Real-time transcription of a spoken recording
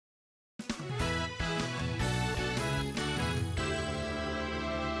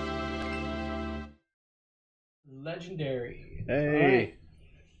Legendary. Hey,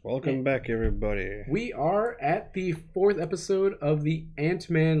 welcome back, everybody. We are at the 4th episode of the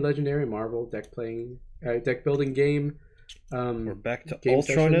Ant-Man Legendary Marvel deck building game. We're back to game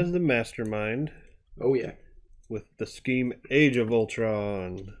Ultron session. as the mastermind Oh yeah, with the scheme Age of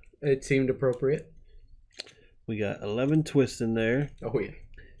Ultron. it seemed appropriate. We got 11 twists in there, Oh yeah.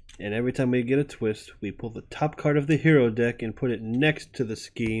 and every time we get a twist, we pull the top card of the hero deck and put it next to the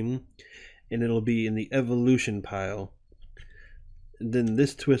scheme, and it'll be in the evolution pile. And then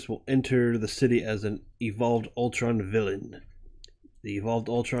this twist will enter the city as an evolved Ultron villain. The evolved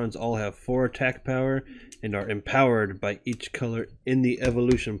Ultrons all have 4 attack power and are empowered by each color in the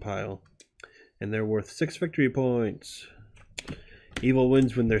evolution pile. And they're worth 6 victory points. Evil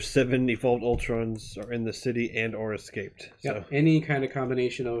wins when their 7 evolved Ultrons are in the city and or escaped. Yep. any kind of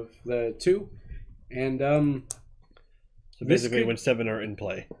combination of the two. And So basically when 7 are in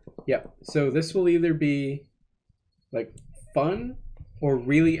play. Yep. So this will either be like fun or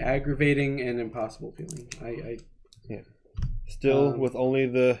really aggravating and impossible feeling. Still with only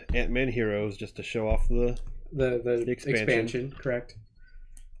the Ant-Man heroes just to show off the expansion, correct.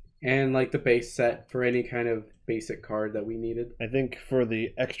 And like the base set for any kind of basic card that we needed. I think for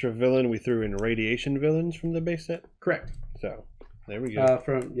the extra villain we threw in radiation villains from the base set. Correct. So there we go.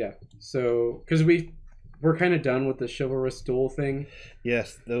 So because we're kind of done with the chivalrous duel thing.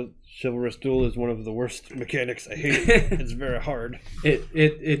 Yes, the chivalrous duel is one of the worst mechanics. I hate it. It's very hard.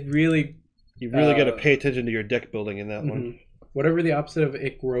 It really You really got to pay attention to your deck building in that one. Whatever the opposite of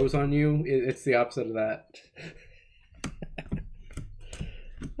it grows on you, it's the opposite of that.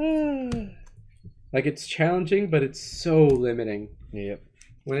 Like it's challenging, but it's so limiting. Yep.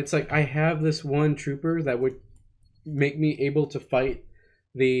 When it's like I have this one trooper that would make me able to fight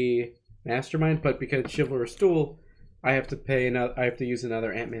the Mastermind, but because it's chivalrous duel, I have to pay another. I have to use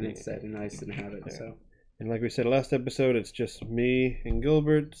another Ant-Man instead, and I just didn't have it. Yeah. So. And like we said last episode, it's just me and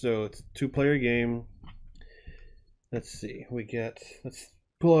Gilbert, so it's a 2-player game. Let's see. Let's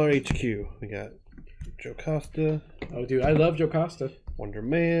pull our HQ. We got Jocasta. Oh, dude, I love Jocasta. Wonder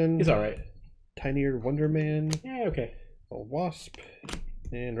Man. He's all right. Tinier Wonder Man. Yeah, okay. A Wasp.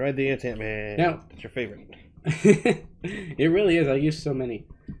 And Ride the Ant-Man. Now, that's your favorite. It really is. I use so many.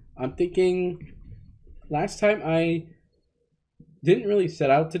 I'm thinking last time I didn't really set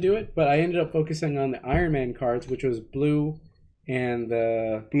out to do it, but I ended up focusing on the Iron Man cards, which was blue and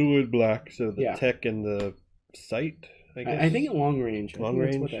the... Blue and black, so the yeah. tech and the sight, I guess. I think long range. Long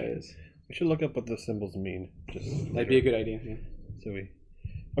range? That's what that is. We should look up what the symbols mean. That'd be a good idea, yeah. So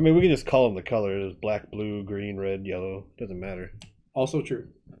we can just call them the colors. Black, blue, green, red, yellow. Doesn't matter. Also true.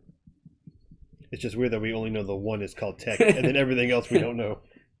 It's just weird that we only know the one is called tech, and then everything else we don't know.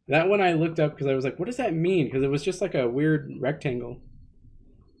 That one I looked up because I was like, what does that mean? Because it was just like a weird rectangle.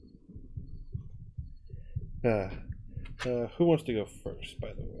 Who wants to go first, by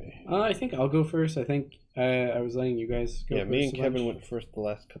the way? I think I'll go first. I think I was letting you guys go first. Yeah, me and Kevin went first the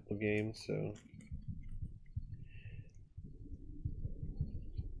last couple of games, so...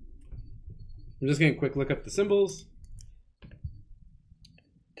 I'm just going to quick look up the symbols.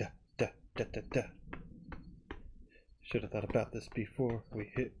 Should have thought about this before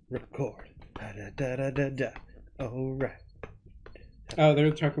we hit record. All right. Oh, they're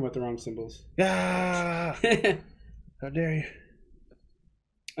talking about the wrong symbols. Ah! How dare you?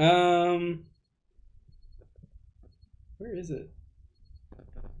 Where is it?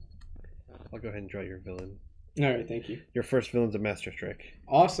 I'll go ahead and draw your villain. All right, thank you. Your first villain's a Master Strike.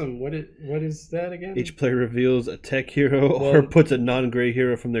 Awesome. What is that again? Each player reveals a tech hero or puts a non-gray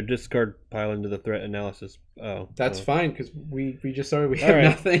hero from their discard pile into the threat analysis. Oh, that's fine because we just started. We have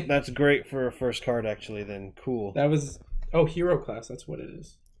nothing. That's great for a first card, actually. Then cool. That was hero class. That's what it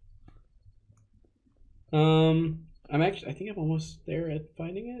is. I think I'm almost there at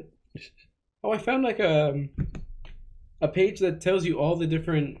finding it. Oh, I found like a page that tells you all the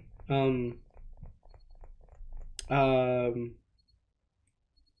different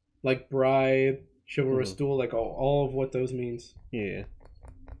like bribe, chivalrous duel, like all of what those means. Yeah.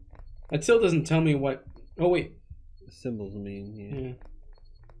 It still doesn't tell me what. Oh wait. The symbols mean.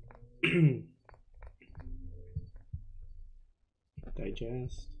 Yeah.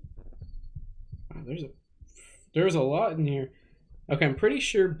 Digest. Wow, there's a lot in here. Okay, I'm pretty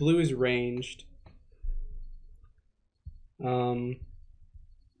sure blue is ranged.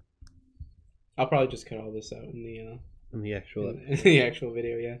 I'll probably just cut all this out in the actual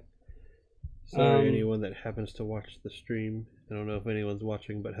video, yeah. Sorry, anyone that happens to watch the stream. I don't know if anyone's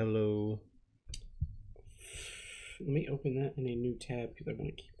watching, but hello. Let me open that in a new tab because I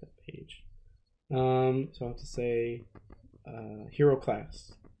want to keep that page. So I'll have to say hero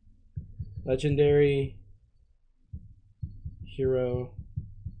class. Legendary hero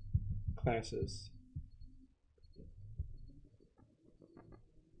classes.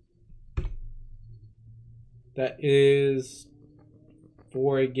 That is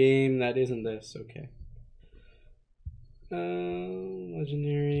for a game that isn't this. Okay.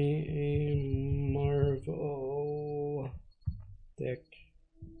 Legendary, a Marvel deck.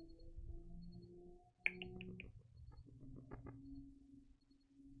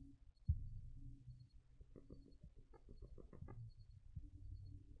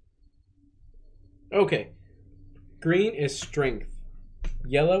 Okay. Green is strength.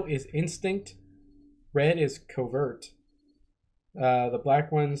 Yellow is instinct. Red is covert. The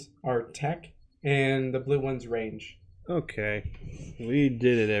black ones are tech, and the blue ones range. Okay. We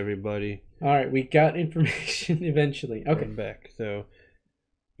did it, everybody. All right, we got information eventually. Okay. We're back. So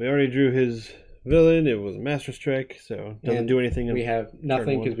we already drew his villain. It was Master Strike, so it doesn't do anything. We have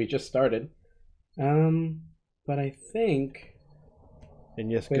nothing because we just started. But I think. And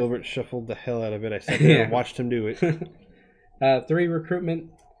yes, Gilbert shuffled the hell out of it. I sat there and watched him do it. 3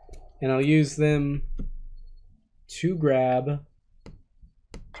 recruitment, and I'll use them to grab.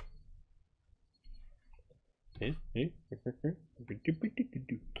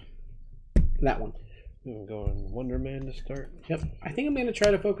 That one. I'm going Wonder Man to start. Yep. I think I'm going to try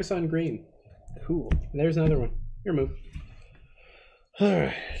to focus on green. Cool. There's another one. Your move.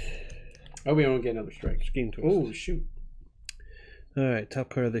 Alright. Oh, we don't get another strike. Scheme twist. Oh, shoot. Alright, top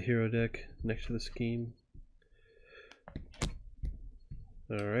card of the hero deck next to the scheme.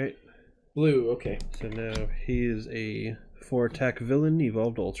 Alright. Blue, okay. So now he is a 4-attack villain,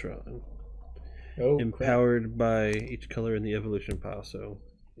 evolved Ultron. Oh, empowered by each color in the evolution pile, so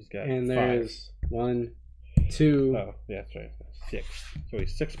he's got and 5. There's 1, 2. Oh, yeah, that's right. 6. So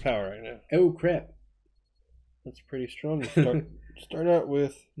he's 6 power right now. Oh, crap. That's pretty strong to start out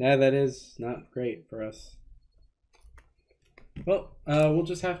with. Yeah, that is not great for us. Well, we'll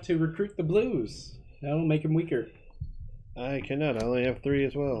just have to recruit the blues. That'll make him weaker. I cannot. I only have 3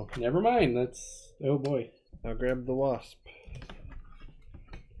 as well. Never mind. That's... Oh, boy. I'll grab the Wasp.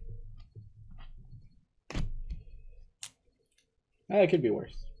 It could be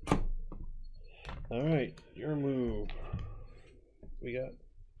worse. Alright, your move. We got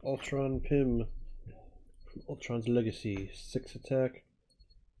Ultron Pym from Ultron's Legacy. 6 attack.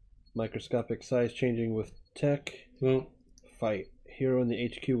 Microscopic size changing with tech. Well, fight. Hero in the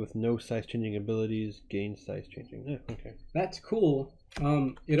HQ with no size changing abilities. Gain size changing. Yeah, okay. that's cool.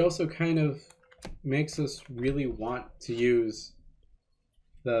 It also kind of makes us really want to use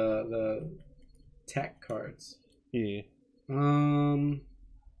the tech cards. Yeah. Darn.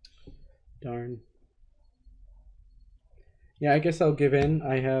 Yeah, I guess I'll give in.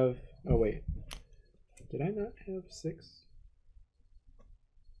 I have... Oh, wait. Did I not have 6?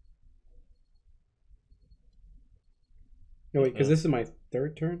 No, wait, because this is my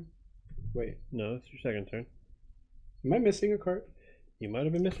 3rd turn? Wait. No, it's your 2nd turn. Am I missing a card? You might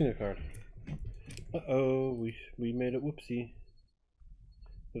have been missing a card. Uh-oh, we made a whoopsie.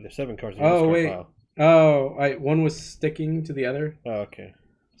 There's 7 cards in this card wait. pile. Oh, one was sticking to the other. Oh, okay.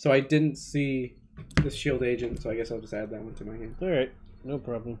 So I didn't see the shield agent, so I guess I'll just add that one to my hand. Alright, no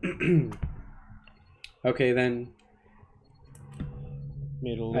problem. Okay, then.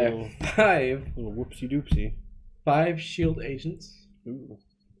 Made a I little, have 5. little whoopsie doopsie. 5 shield agents. Ooh.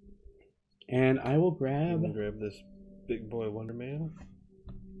 And I will I'm grab. gonna grab this big boy Wonder Man.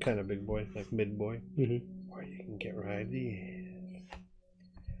 Kind of big boy, like mid boy. Or you can get right there.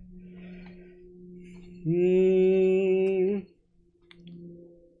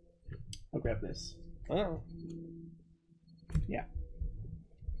 I'll grab this. Oh. Yeah.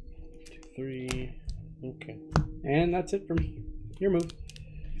 2, 3. Okay. And that's it for me. Your move.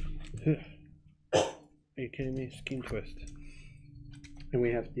 Are you kidding me? Scheme twist. And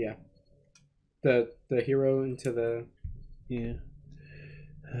we have, yeah. The hero into the... Yeah.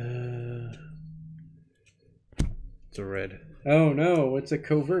 It's a red. Oh no, it's a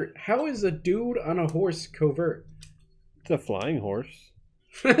covert. How is a dude on a horse covert? It's a flying horse.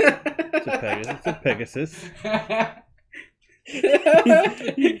 It's a Pegasus.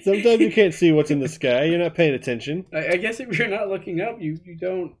 Sometimes you can't see what's in the sky. You're not paying attention. I guess if you're not looking up, you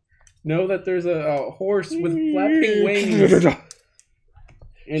don't know that there's a horse with flapping wings.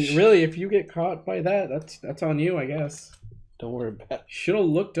 And really, if you get caught by that, that's on you, I guess. Don't worry about it. Should have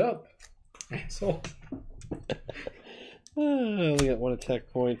looked up, asshole. I only got 1 attack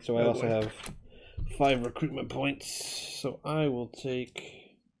point, so I also have 5 recruitment points. So I will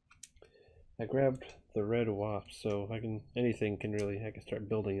take. I grabbed the red Wasp, so I can I can start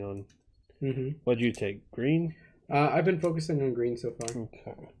building on. What'd you take? Green? I've been focusing on green so far.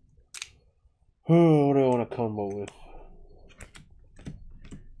 Okay. Oh, what do I want to combo with?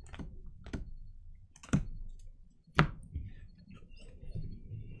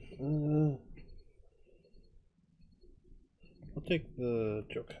 I'll take the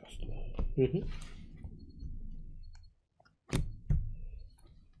Jocasta. Mm-hmm.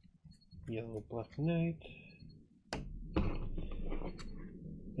 Yellow Black Knight.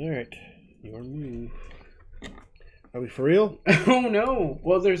 Alright, your move. Are we for real? Oh no!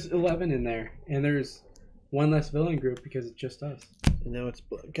 Well, there's 11 in there, and there's one less villain group because it's just us. And now it's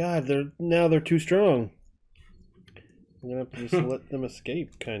God. They're too strong. I'm gonna have to just let them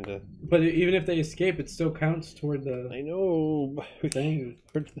escape, kinda. But even if they escape, it still counts toward the. I know. Thing.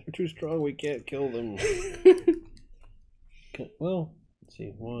 They're too strong. We can't kill them. Okay, well, let's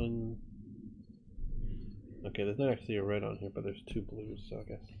see. One. Okay, there's not actually a red on here, but there's 2 blues, so I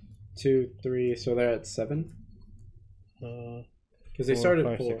guess. 2, 3, so they're at 7. Because they started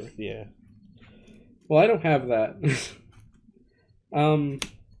 4. 6, yeah. Well, I don't have that.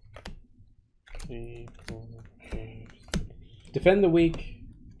 3, 4, 5, 6. Defend the weak.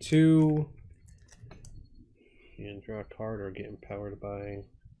 2. And draw a card or get empowered by.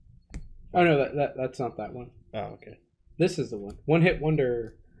 Oh no, that's not that one. Oh, okay. This is the one. One hit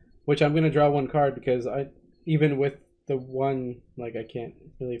wonder, which I'm gonna draw 1 card because even with the 1, like I can't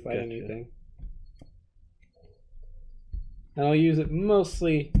really fight anything. And I'll use it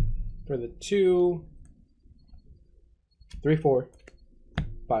mostly for the 2, 3, 4,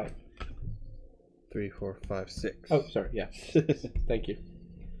 5. 3, 4, 5, 6. Oh, sorry. Yeah. Thank you.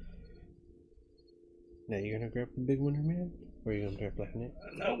 Now you're gonna grab the big Wonder Man, or are you gonna grab Black Knight?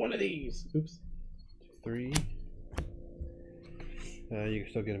 No, one of these. Oops. 3. You can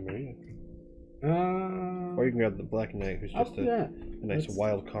still get a Maria. Or you can grab the Black Knight, who's just a nice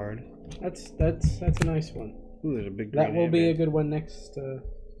wild card. That's a nice one. Ooh, there's a big. That will be a good one next,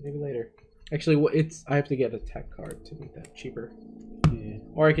 maybe later. Actually, I have to get a tech card to make that cheaper. Yeah.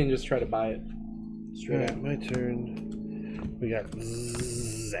 Or I can just try to buy it straight out. My turn. We got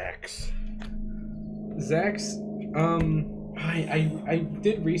Zax. Zax, I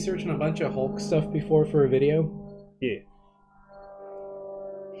did research on a bunch of Hulk stuff before for a video. Yeah.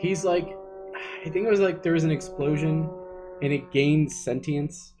 He's like, I think it was like there was an explosion and it gained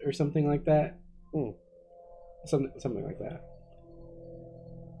sentience or something like that. Hmm. Something like that.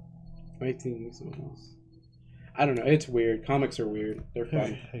 I don't know. It's weird. Comics are weird. They're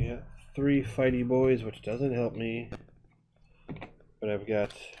fun. I got 3 fighty boys, which doesn't help me. But I've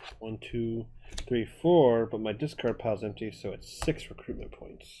got 1, 2, 3, 4. But my discard pile's empty, so it's 6 recruitment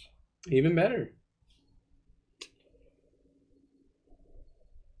points. Even better.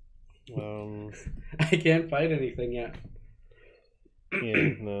 I can't fight anything yet.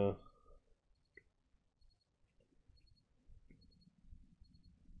 Yeah, no.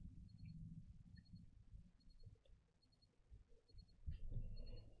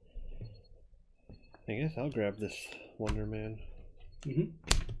 I guess I'll grab this Wonder Man.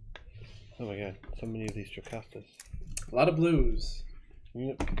 Oh my god, so many of these Jocastas. A lot of blues.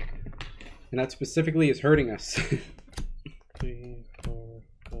 Yep. And that specifically is hurting us. 3, 4,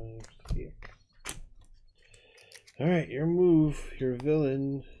 5, 6. Alright, your move, your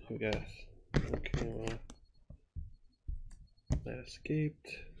villain, I guess. Okay, well. That escaped.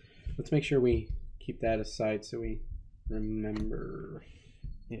 Let's make sure we keep that aside so we remember.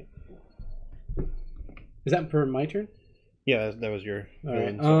 Yeah. Is that per my turn? Yeah, that was your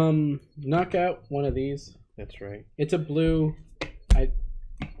villain. Right. Knock out one of these. That's right. It's a blue. I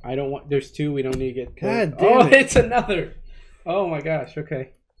don't want. There's 2. We don't need to get. God damn it. It's another. Oh my gosh.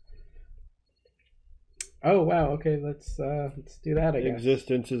 Okay. Oh wow. Okay. Let's do that. I guess.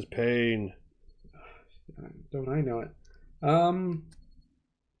 Existence is pain. Don't I know it?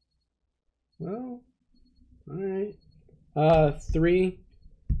 Well. All right. 3.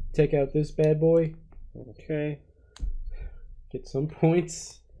 Take out this bad boy. Okay. Get some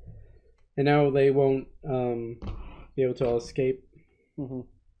points. And now they won't be able to all escape. And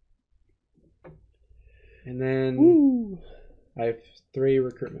then I have 3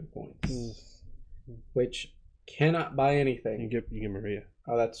 recruitment points, which cannot buy anything. You get Maria.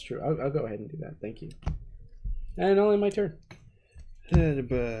 Oh, that's true. I'll go ahead and do that. Thank you. And I'll end my turn.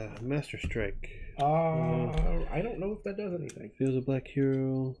 Master Strike. I don't know if that does anything. Feels a black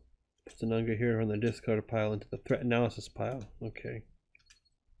hero. Puts a non-good hero on the discard pile into the threat analysis pile. Okay.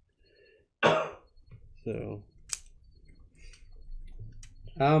 So.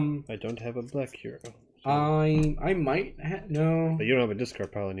 I don't have a black hero. So. I might no. But you don't have a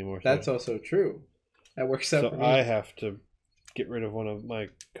discard pile anymore. So. That's also true. That works out for me. I have to get rid of one of my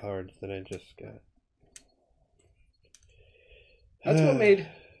cards that I just got. That's what made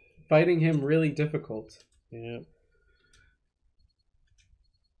fighting him really difficult. Yeah.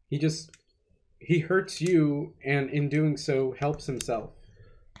 He hurts you, and in doing so helps himself.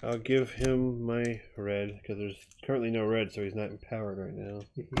 I'll give him my red because there's currently no red, so he's not empowered right now.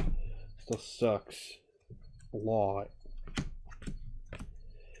 Still sucks a lot.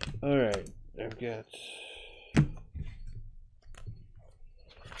 Alright, I've got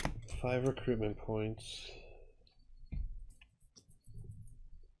 5 recruitment points.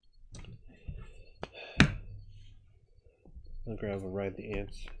 I'll grab a Ride the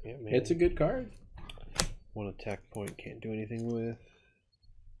Ants. Ant-Man. It's a good card. 1 attack point, can't do anything with.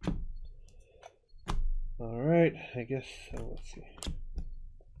 Alright, I guess, let's see.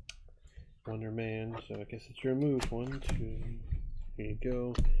 Wonder Man, so I guess it's your move. 1, 2, here you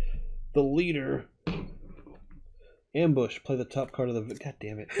go. The leader. Ambush, play the top card of the... God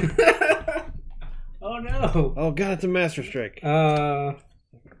damn it. Oh no! Oh god, it's a Master Strike. I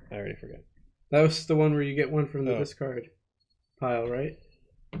already forgot. That was the one where you get one from the discard pile, right?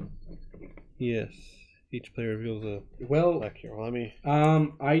 Yes. Each player reveals a black hero. Well, let me...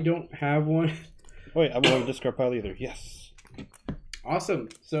 I don't have one. Wait, I don't have a discard pile either. Yes. Awesome.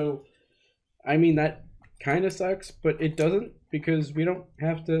 So, I mean, that kind of sucks, but it doesn't because we don't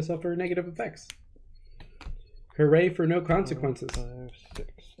have to suffer negative effects. Hooray for no consequences. 4, 5, 6.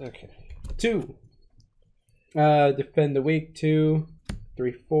 Okay. 2. Defend the weak. 2,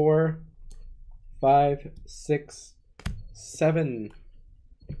 3, 4, 5, 6, 7.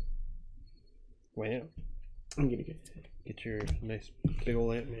 Wow. I'm gonna get your nice big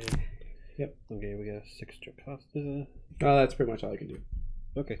old Ant-Man. Yep. Okay, we got a 6 Jocasta. Oh, that's pretty much all I can do.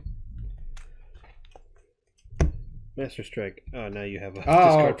 Okay. Master Strike. Oh, now you have a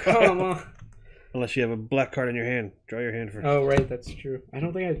discard pile. Come on. Unless you have a black card in your hand. Draw your hand first. Oh, right, that's true. I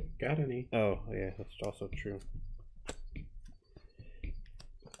don't think I got any. Oh, yeah, that's also true. I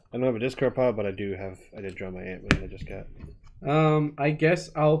don't have a discard pile, but I did draw my Ant-Man I just got. I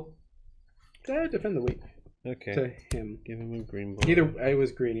guess I'll defend the weak. Okay. To him. Give him a green ball. I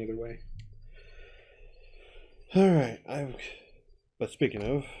was green either way. Alright, but speaking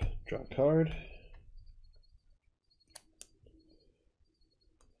of, draw a card.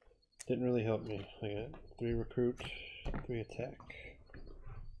 Didn't really help me. I got 3 recruit, 3 attack.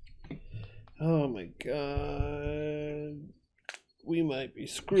 Oh my god. We might be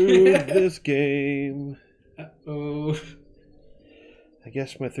screwed this game. Uh-oh. I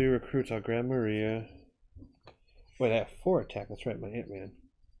guess my 3 recruits, I'll grab Maria. Wait, I have 4 attack. That's right, my Ant-Man.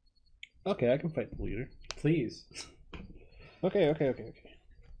 Okay, I can fight the leader. Please. Okay.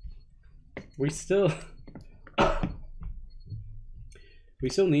 We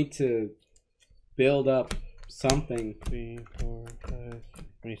still need to build up something. 3, 4, 5.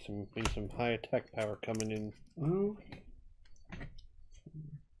 We need some high attack power coming in. Well,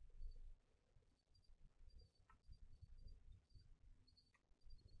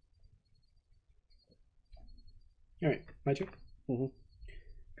 all right, my turn.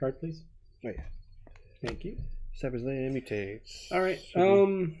 Card, please. Oh yeah. Thank you. Sabazan mutates. All right.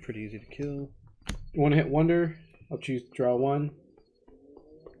 Pretty easy to kill. One hit wonder. I'll choose draw 1.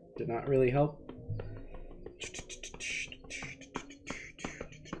 Did not really help.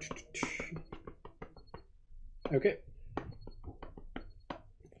 Okay.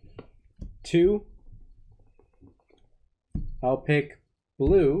 2. I'll pick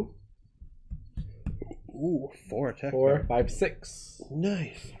blue. Ooh, 4 attack. 4, 5, 6.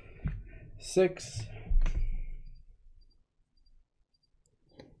 Nice. 6.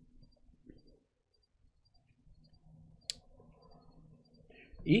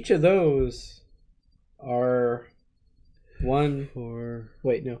 Each of those are 1 4.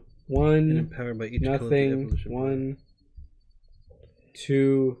 Wait, no. 1 empowered by each nothing. 1,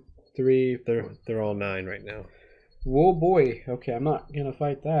 2, 3. They're all 9 right now. Whoa boy. Okay, I'm not gonna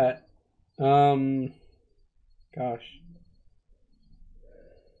fight that. Gosh.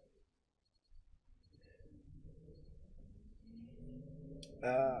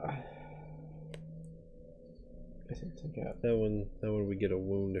 I think take out that one we get a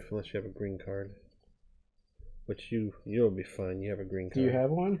wound unless you have a green card. Which you'll be fine. You have a green card. Do you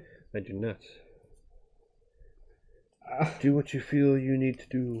have one? I do not. Do what you feel you need to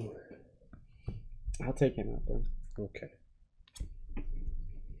do. I'll take him out then. Okay.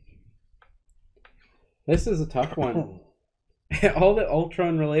 This is a tough one. All the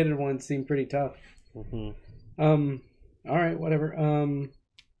Ultron related ones seem pretty tough. All right, whatever.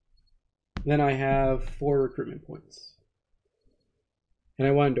 Then I have 4 recruitment points, and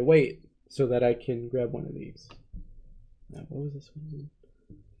I wanted to wait so that I can grab one of these. What was this one?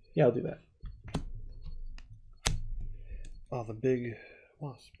 Yeah, I'll do that. Oh, the big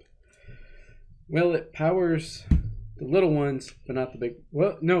Wasp. Well, it powers the little ones, but not the big.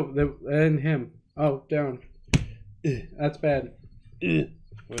 Well, no, and him. Oh, down. That's bad.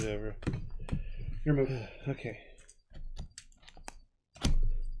 whatever. Your move. Okay.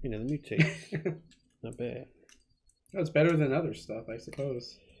 You know, the mutate. Not bad. That's better than other stuff, I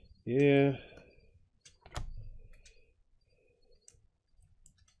suppose. Yeah.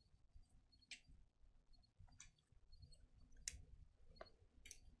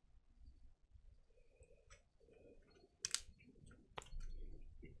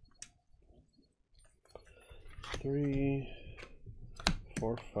 Three,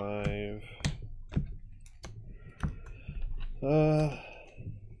 4, 5.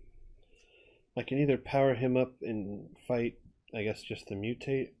 I can either power him up and fight, I guess, just the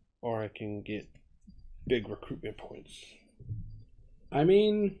mutate, or I can get big recruitment points. I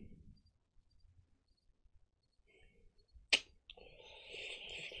mean,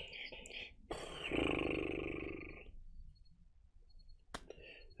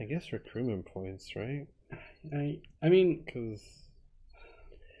 I guess recruitment points, right? I mean, because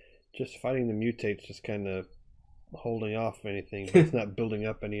just fighting the mutate's just kind of holding off anything, but it's not building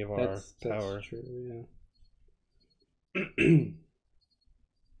up any of our power. That's true, yeah.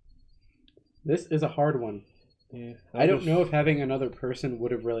 This is a hard one. Yeah, I don't know if having another person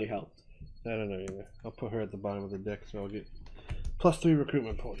would have really helped. I don't know either. I'll put her at the bottom of the deck, so I'll get +3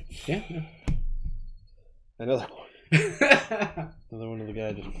 recruitment points. Yeah. Another one. Another one of the guy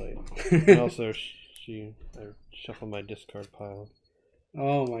I just played. And also, I shuffle my discard pile.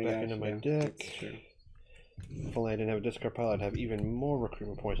 Oh my gosh. Back into my deck. If only I didn't have a discard pile, I'd have even more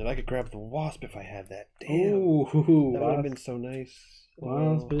recruitment points. And I could grab the Wasp if I had that. Damn. Ooh, that would have been so nice.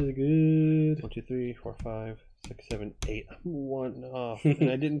 Wasp is good. 1, 2, 3, 4, 5, 6, 7, 8. I'm 1 off. And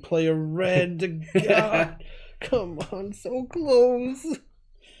I didn't play a red. God. Come on, so close.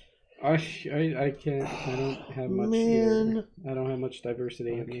 I can't. I don't have much here. I don't have much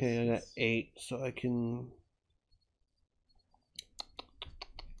diversity. Okay, I got 8, so I can.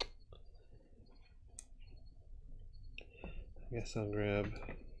 I guess I'll grab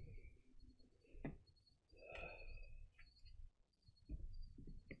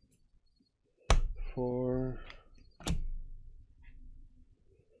 4. I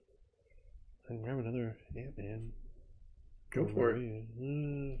can grab another Ant-Man. Go for it.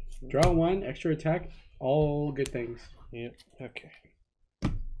 Draw 1, extra attack, all good things. Yep, okay.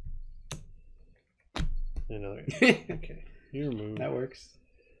 Another. Okay, your move. That works.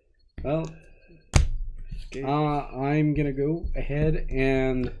 Well, I'm gonna go ahead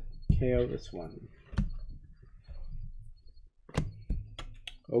and KO this one.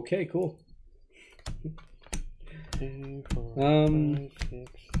 Okay, cool. 2, 4, 5,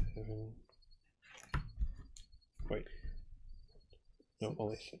 6, 7. Wait. No,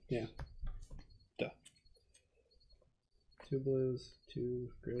 only 6. Yeah. Duh. 2 blues, 2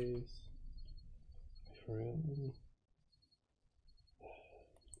 grays. For real.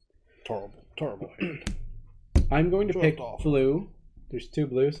 Terrible hand. I'm going to pick blue. There's 2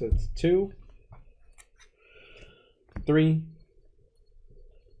 blues, so it's 2, 3,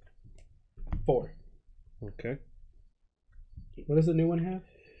 4. Okay. What does the new one have?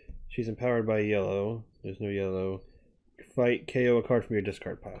 She's empowered by yellow. There's no yellow. Fight, KO a card from your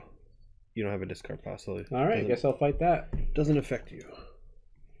discard pile. You don't have a discard pile, so all right, I guess I'll fight that. Doesn't affect you.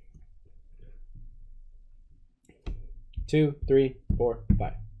 2, 3, 4,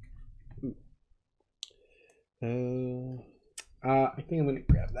 5. I think I'm gonna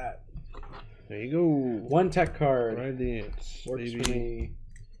grab that. There you go. 1 tech card. Ride the ants. Works for me.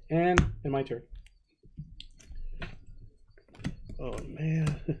 And my turn. Oh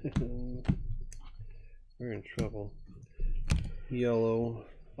man. We're in trouble. Yellow.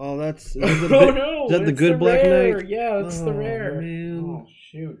 Oh, that's. Oh no! Is that the good Black rare. Knight? Yeah, that's the rare. Man. Oh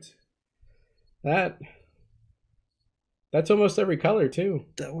shoot. That's almost every color too.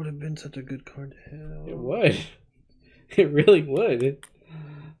 That would have been such a good card to have. It would. It really would.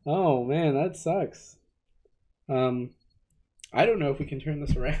 Oh man, that sucks. I don't know if we can turn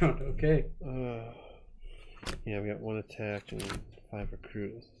this around. Okay. Yeah, we got 1 attack and 5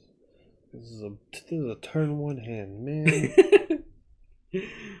 recruits. This is a turn 1 hand, man.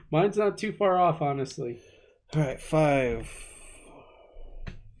 Mine's not too far off, honestly. All right, 5.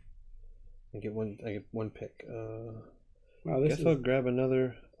 I get one pick. Wow, guess I'll grab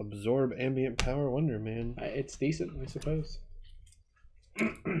another absorb ambient power Wonder Man. It's decent, I suppose.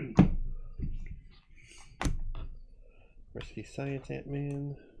 Risky Science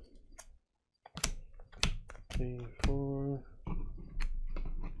Ant-Man. 3, 4.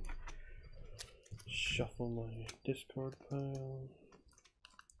 Shuffle my discard pile.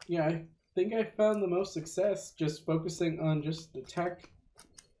 Yeah, I think I found the most success just focusing on just the tech.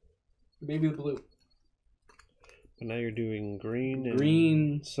 Maybe the blue. And now you're doing green and...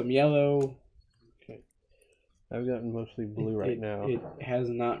 Green, some yellow. Okay. I've gotten mostly blue right now. It has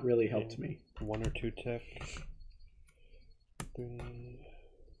not really helped me. 1 or 2 tech. 3.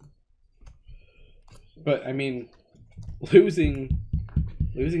 But, I mean, losing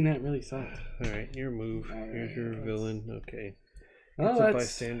that really sucked. Alright, your move. Here's your villain. Okay. Oh, it's a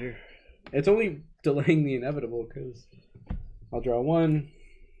bystander. It's only delaying the inevitable, because I'll draw 1.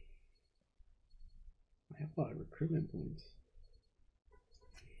 I have a lot of recruitment points.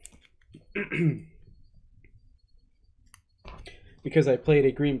 Because I played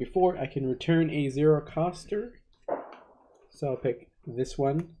a green before, I can return a 0 coster. So I'll pick this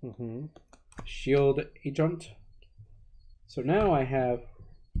one. Shield Agent. So now I have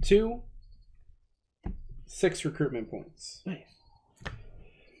 6 recruitment points. Nice.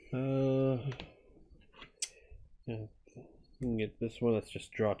 Yeah. You can get this one. Let's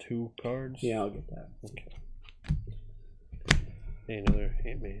just draw 2 cards. Yeah, I'll get that. Okay. And another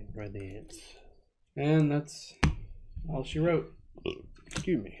Ant-Man. Ride the ants. And that's all she wrote.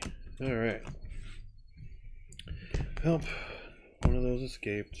 Excuse me. Alright. Help. One of those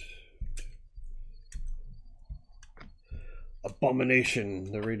escaped.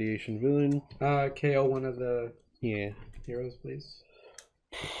 Abomination, the radiation villain. KO one of the heroes, please.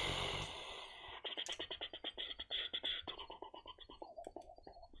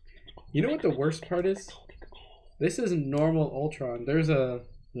 You know what the worst part is? This is normal Ultron. There's a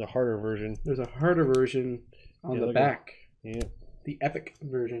harder version. There's a harder version on the back. Yeah. The epic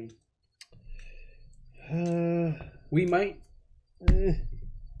version. We might.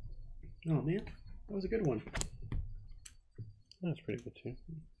 Oh man, that was a good one. That's pretty good too.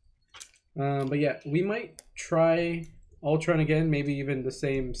 But yeah, we might try Ultron again. Maybe even the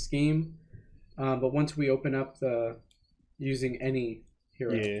same scheme. But once we open up the using any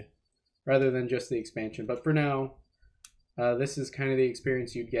hero, rather than just the expansion. But for now, this is kind of the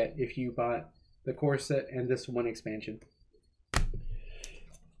experience you'd get if you bought the core set and this one expansion.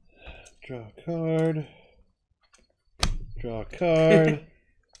 Draw a card. Draw a card.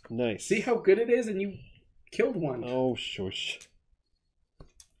 Nice. See how good it is, and you killed one. Oh, shush.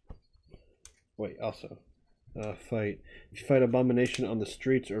 Wait, also, fight. If you fight Abomination on the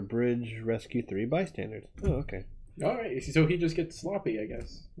streets or bridge, rescue 3 bystanders. Oh, okay. All right, so he just gets sloppy, I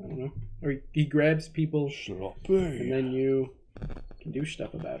guess. I don't know. Or he grabs people, sloppy, and then you can do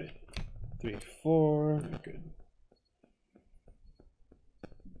stuff about it. 3, 4. Good.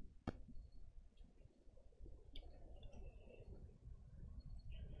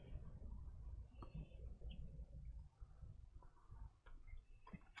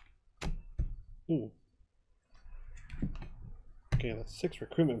 Ooh. Okay, that's 6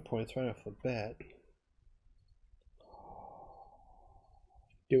 recruitment points right off the bat.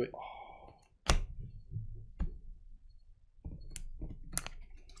 Do it.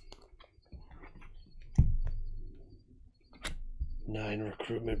 9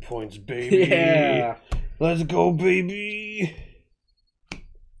 recruitment points, baby. Yeah. Let's go, baby.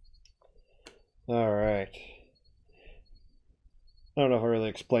 All right. I don't know if I really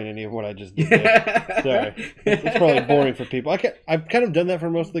explained any of what I just did there. Sorry. It's probably boring for people. I've kind of done that for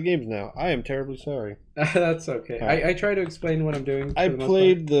most of the games now. I am terribly sorry. That's okay. Right. I try to explain what I'm doing. I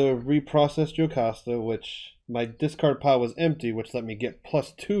played the reprocessed Jocasta, which my discard pile was empty, which let me get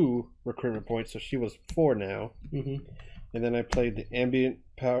 +2 recruitment points, so she was 4 now. And then I played the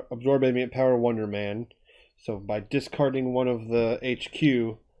Absorb Ambient Power Wonder Man. So by discarding one of the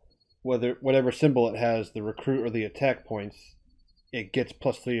HQ, whatever symbol it has, the recruit or the attack points, it gets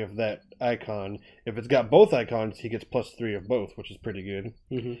 +3 of that icon. If it's got both icons, he gets +3 of both, which is pretty good.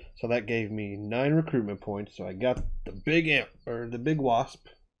 So that gave me 9 recruitment points. So I got the big Wasp.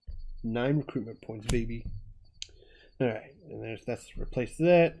 9 recruitment points, baby. All right, and that's replace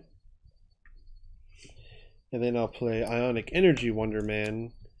that. And then I'll play Ionic Energy Wonder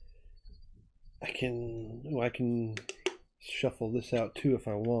Man. I can shuffle this out too if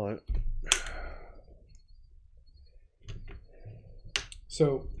I want.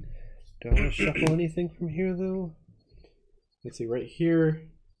 So, do I want to shuffle anything from here, though? Let's see, right here.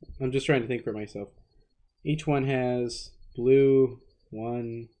 I'm just trying to think for myself. Each one has blue,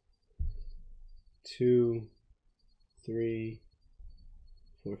 1, 2, 3,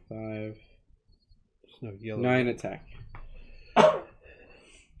 4, 5. There's no yellow. 9 attack.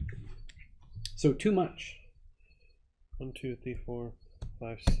 So too much. 1, 2, 3, 4,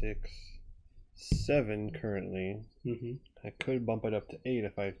 5, 6, 7 currently. I could bump it up to 8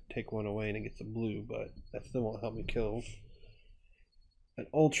 if I take one away and it gets a blue, but that still won't help me kill an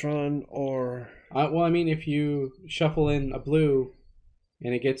Ultron or... well, I mean, if you shuffle in a blue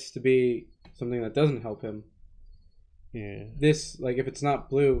and it gets to be something that doesn't help him, Yeah. This, like, if it's not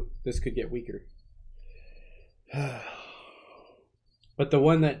blue, this could get weaker. But the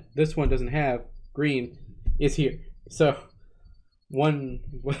one that this one doesn't have, green, is here. So one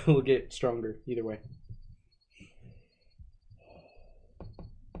will get stronger either way.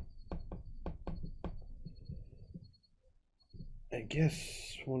 I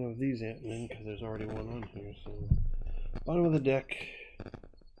guess one of these Ant-Men, because there's already one on here. So bottom of the deck,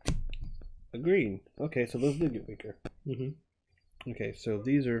 a green. Okay, so those did get weaker. Okay, so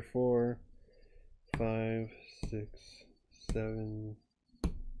these are 4, 5, 6, 7,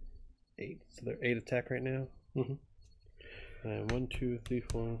 8. So they're 8 attack right now. And 1, 2, 3,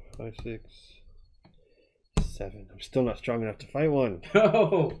 4, 5, 6, 7. I'm still not strong enough to fight one.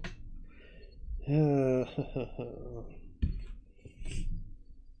 Oh.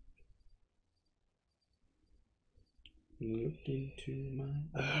 Look into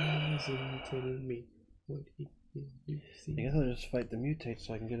my eyes and tell me what you see. I guess I'll just fight the mutate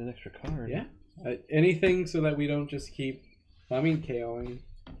so I can get an extra card. Yeah. Anything so that we don't just keep, KOing.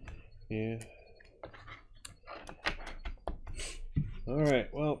 Yeah.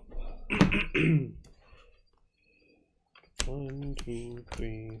 Alright, well. 1, 2,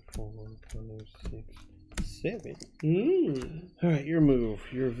 3, 4, 5, 6, 7. Alright, your move.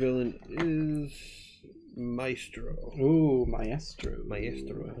 Your villain is Maestro. Ooh, Maestro.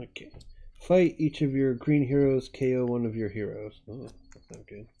 Maestro. Okay. Fight each of your green heroes, KO one of your heroes. Oh, that's not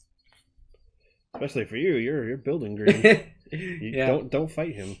good. Especially for you, you're building green. Yeah. Don't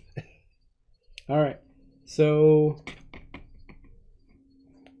fight him. Alright. So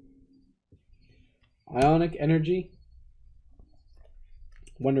Ionic Energy,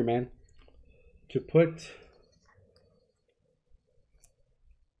 Wonder Man, to put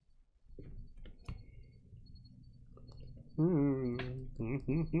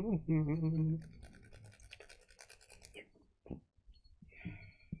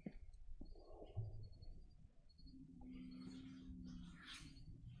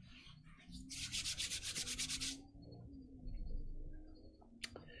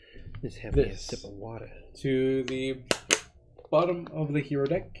Just have me a sip of water. To the bottom of the hero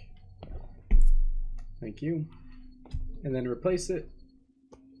deck. Thank you. And then replace it.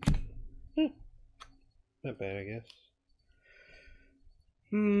 Not bad, I guess.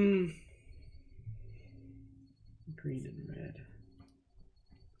 Green and red.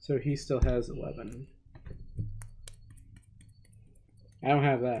 So he still has 11. I don't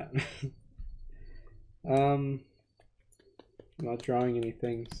have that. I'm not drawing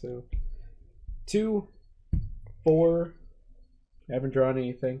anything, so 2, 4. I haven't drawn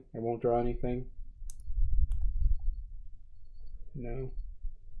anything. I won't draw anything. No.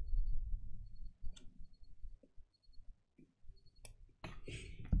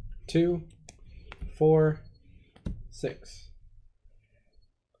 2, 4, 6.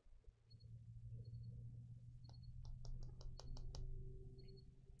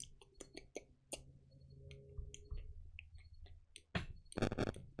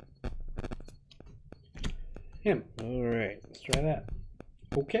 Him. All right. Let's try that.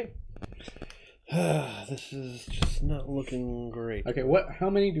 Okay. This is just not looking great. Okay, how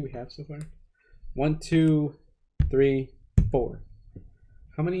many do we have so far? 1, 2, 3, 4.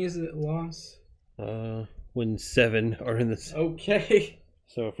 How many is it loss? When 7 are in this. Okay.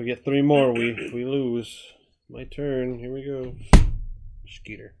 So if we get 3 more, we lose. My turn. Here we go.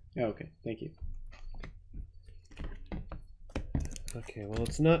 Skeeter. Oh, okay, thank you. Okay, well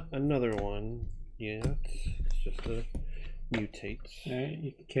it's not another one yet. It's just a mutate. Alright,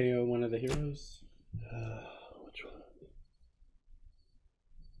 you can KO one of the heroes. Which one?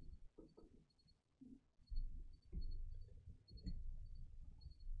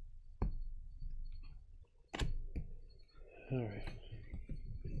 Alright.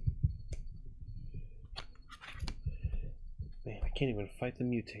 Man, I can't even fight the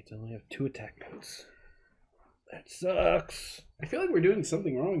mutates. I only have 2 attack points. That sucks. I feel like we're doing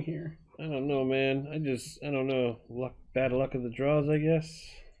something wrong here. I don't know, man. I don't know. Bad luck of the draws, I guess.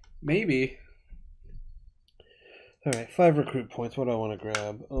 Maybe. Alright, 5 recruit points. What do I want to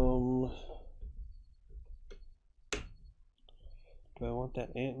grab? Do I want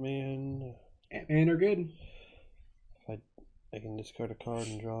that Ant-Man? Ant-Man are good. If I can discard a card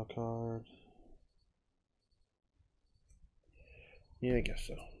and draw a card. Yeah, I guess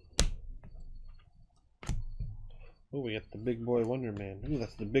so. Oh, we got the big boy Wonder Man. Ooh,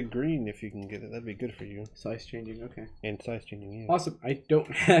 that's the big green if you can get it. That'd be good for you. Size changing, okay. And size changing, yeah. Awesome. I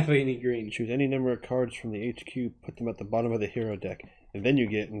don't have any green. Choose any number of cards from the HQ, put them at the bottom of the hero deck, and then you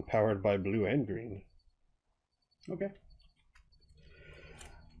get empowered by blue and green. Okay.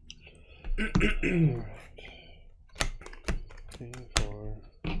 Okay, for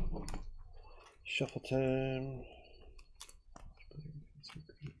shuffle time.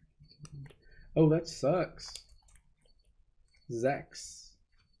 Oh, that sucks. Zex.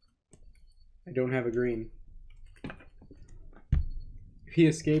 I don't have a green. If he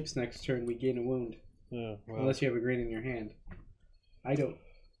escapes next turn, we gain a wound. Oh, well. Unless you have a green in your hand. I don't.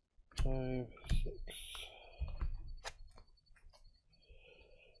 5, 6.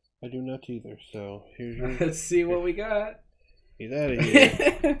 I do not either, so here's your... Let's see what we got. He's out of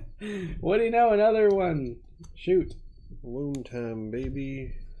here. What do you know? Another one. Shoot. Wound time,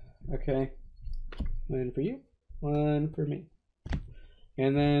 baby. Okay. One for you. One for me.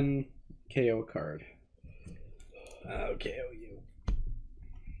 And then KO card. I'll KO you.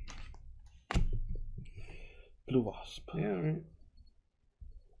 Blue Wasp. Yeah, alright.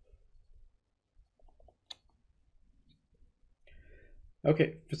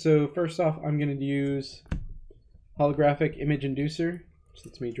 Okay, so first off, I'm going to use Holographic Image Inducer, which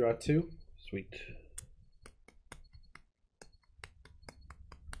lets me draw 2. Sweet.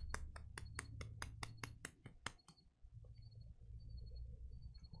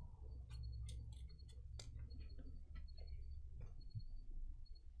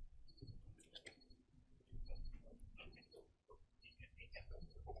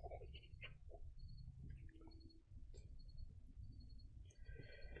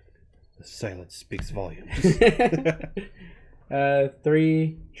 The silence speaks volumes.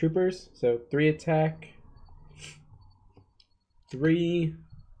 3 troopers, so 3 attack, 3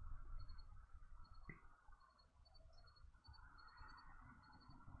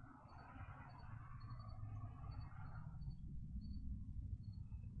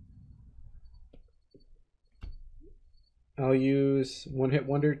 I'll use One Hit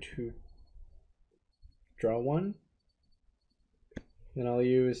Wonder to draw 1. Then I'll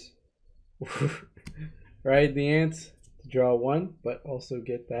use Ride the Ants to draw 1, but also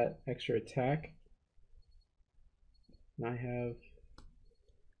get that extra attack. And I have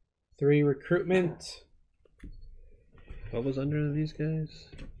 3 recruitment. What was under these guys?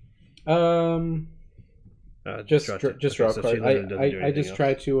 Just draw okay, cards. so she literally doesn't do I anything just else.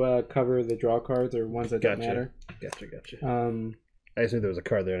 try to cover the draw cards or ones that don't matter. Gotcha. I assumed there was a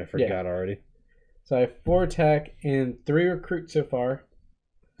card there and I forgot already. So I have 4 attack and 3 recruit so far,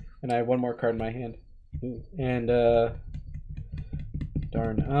 and I have 1 more card in my hand. Ooh. And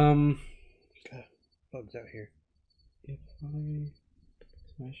darn. God, bugs out here. If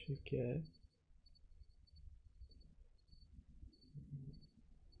I should get.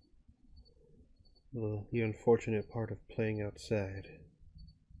 Well, the unfortunate part of playing outside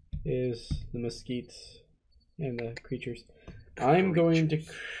Is the mesquites and the creatures. I'm going to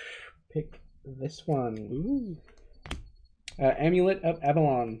pick this one. Ooh. Amulet of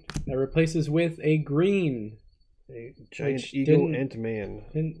Avalon that replaces with a green. A giant Which eagle and man.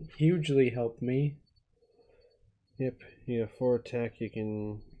 Didn't hugely help me. Yep, yeah, 4 attack you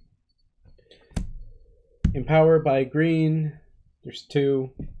can... Empower by green. There's 2.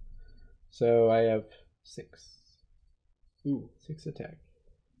 So I have 6. Ooh, 6 attack.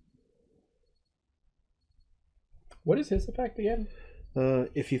 What is his effect again?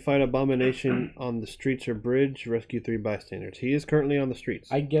 If you find Abomination on the streets or bridge, rescue 3 bystanders. He is currently on the streets.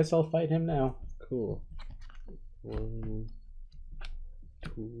 I guess I'll fight him now. Cool. 1,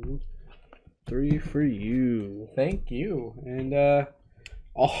 2, 3 for you. Thank you. And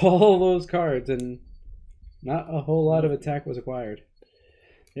all those cards, and not a whole lot of attack was acquired.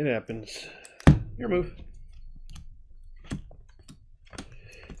 It happens. Your move.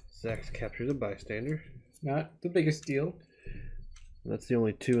 Zax captures a bystander. Not the biggest deal. That's the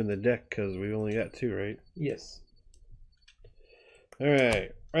only 2 in the deck because we only got 2, right? Yes.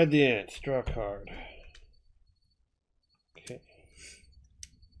 Alright, Ride the Ants, draw a card. Okay.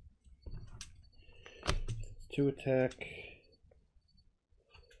 2 attack,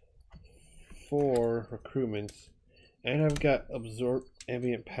 4 recruitments, and I've got absorb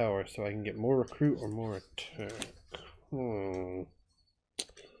ambient power, so I can get more recruit or more attack.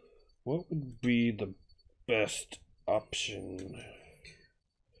 What would be the best option?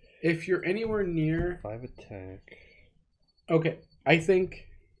 If you're anywhere near 5 attack. Okay, I think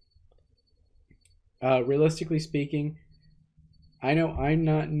realistically speaking, I know I'm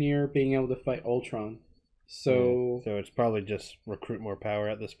not near being able to fight Ultron. So So it's probably just recruit more power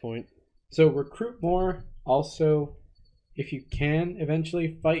at this point. So recruit more. Also, if you can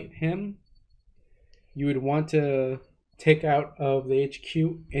eventually fight him, you would want to take out of the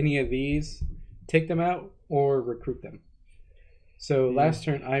HQ any of these, take them out, or recruit them. So last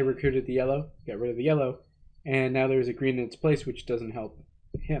turn I recruited the yellow, got rid of the yellow, and now there's a green in its place, which doesn't help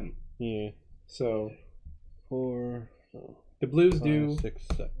him. Yeah. So 4. The blues 5, do 6,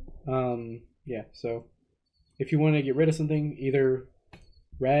 7. yeah, so if you want to get rid of something, either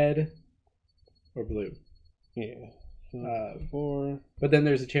red or blue. Yeah. So 4. But then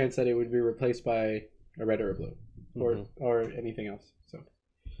there's a chance that it would be replaced by a red or a blue, or anything else. So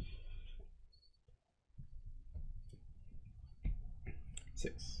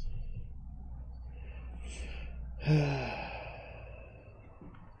 6. I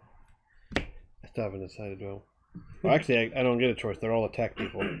still haven't decided. Well, actually, I don't get a choice. They're all attack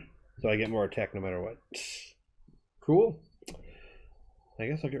people, so I get more attack no matter what. Cool. I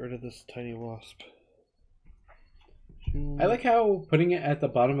guess I'll get rid of this tiny wasp. I like how putting it at the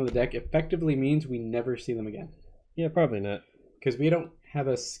bottom of the deck effectively means we never see them again. Yeah, probably not. Because we don't have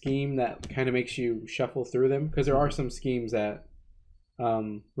a scheme that kind of makes you shuffle through them. Because there are some schemes that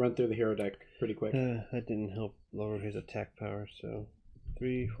run through the hero deck pretty quick. That didn't help lower his attack power, so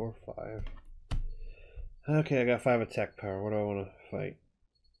 3, 4, 5. Okay, I got 5 attack power. What do I want to fight?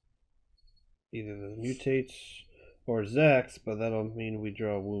 Either the mutates or Zax, but that'll mean we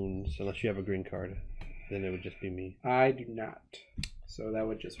draw wounds unless you have a green card. Then it would just be me. I do not. So that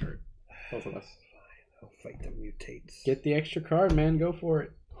would just hurt both of us. Fine, I'll fight the mutates. Get the extra card, man. Go for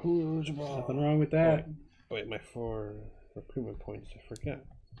it. Who's Nothing wrong with that. Wait, my 4 recruitment points. I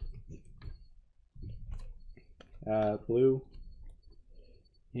forgot. Blue.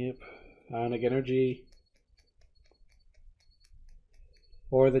 Yep. Ionic Energy.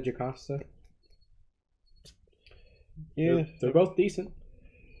 Or the Jocasta. Yeah. They're both decent.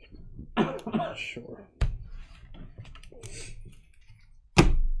 Sure.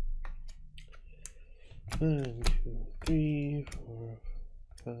 One, 2, 3, 4,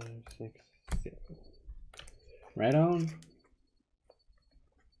 5, 6, 7. Right on.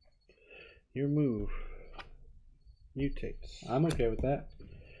 Your move. Mutates. I'm okay with that.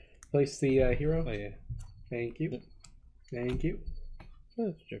 Place the hero. Oh yeah. Thank you. Thank you.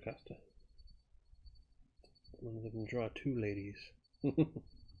 That's Jocasta. One of them draw 2 ladies.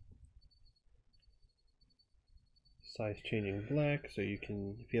 Size changing black, so you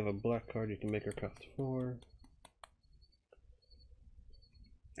can, if you have a black card, you can make her cost 4.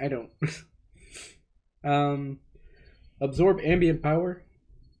 I don't. Absorb ambient power.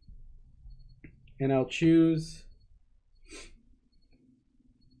 And I'll choose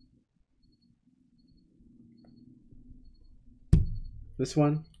this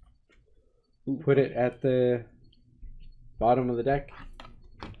one. Put it at the bottom of the deck.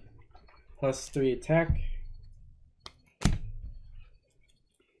 Plus 3 attack.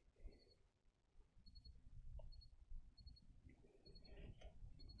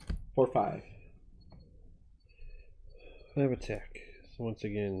 For 5. 5 attack. So once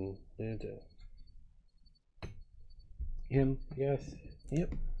again, Him, I guess. Yep.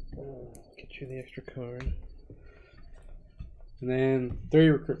 Get you the extra card. And then 3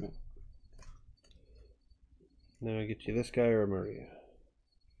 recruitment. Now I get you this guy or Maria.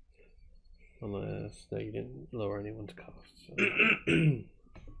 Unless no, you didn't lower anyone's cost. So.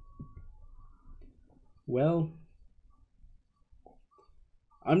 Well,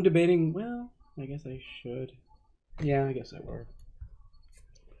 I'm debating. Well, I guess I should. Yeah, I guess I will.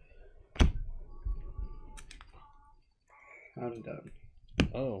 I'm done.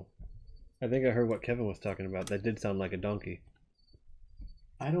 Oh, I think I heard what Kevin was talking about. That did sound like a donkey.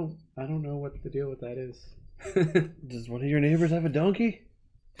 I don't know what the deal with that is. Does one of your neighbors have a donkey?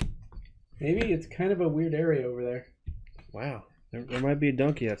 Maybe it's kind of a weird area over there. Wow, there might be a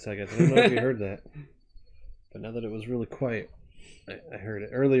donkey outside, guys. I don't know if you heard that, but now that it was really quiet, I heard it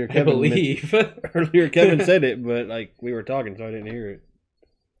earlier. Kevin, earlier Kevin said it, but like we were talking, so I didn't hear it.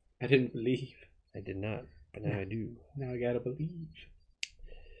 I didn't believe. I did not, but now I do. Now I gotta believe.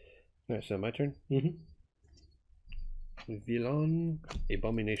 All right, so my turn. Villain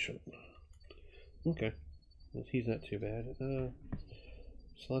Abomination. Okay, he's not too bad. So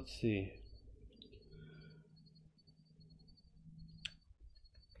let's see.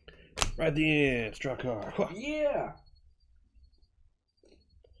 Right the end, draw a card. Yeah.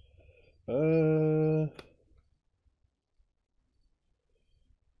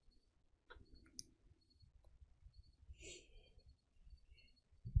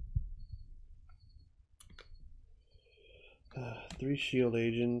 3 shield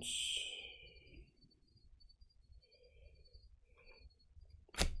agents.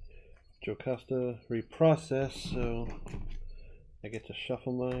 Jocasta reprocess, so I get to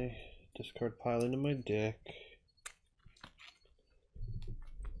shuffle my discard pile into my deck.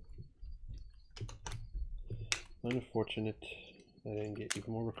 Unfortunate I didn't get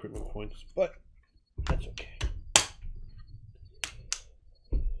even more recruitment points, but that's okay.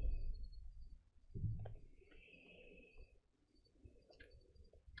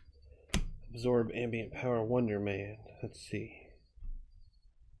 Absorb ambient power Wonder Man. Let's see.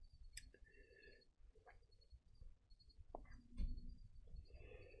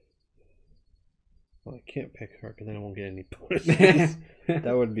 Well, I can't pick her because then I won't get any bonuses.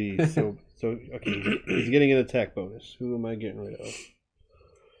 That would be so. Okay, he's getting an attack bonus. Who am I getting rid of?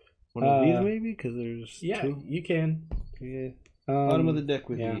 One of these maybe? Because there's two. You can. Yeah. Bottom of the deck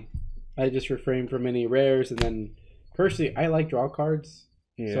with yeah. me. I just refrain from any rares, and then personally, I like draw cards,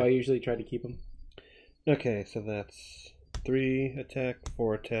 so I usually try to keep them. Okay, so that's 3 attack,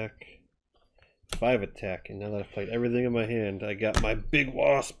 4 attack, 5 attack, and now that I've played everything in my hand, I got my big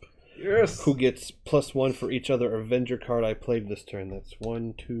Wasp. Yes. Who gets +1 for each other Avenger card I played this turn. That's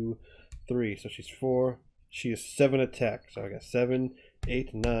 1, 2, 3. So she's 4. She is 7 attack. So I got 7,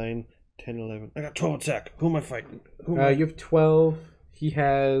 8, 9, 10, 11. I got 12 attack. Who am I fighting? You have 12. He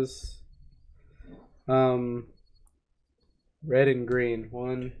has red and green.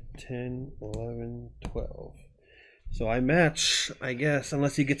 1, 10, 11, 12. So I match, I guess,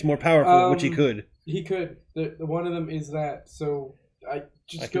 unless he gets more powerful, which he could. He could. The one of them is that. So I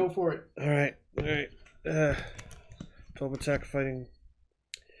go for it. All right. 12 attack fighting.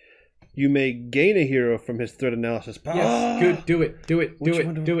 You may gain a hero from his threat analysis. Yes, good. Do it. Do it. Which do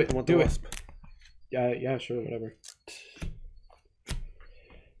one it. Do it. I want do the it. Wasp. Yeah, sure, whatever.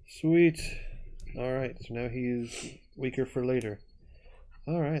 Sweet. All right, so now he's weaker for later.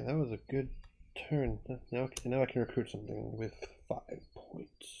 All right, that was a good turn. Now I can recruit something with 5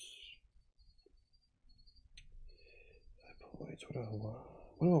 points. 5 points. What do I want?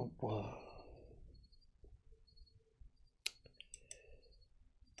 What do I want?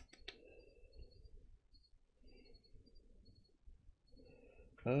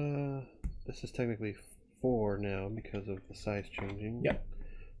 This is technically 4 now because of the size changing. Yep.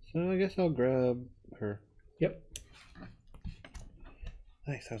 So I guess I'll grab her. Yep.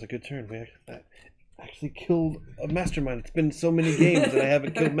 Nice, that was a good turn. We actually killed a Mastermind. It's been so many games that I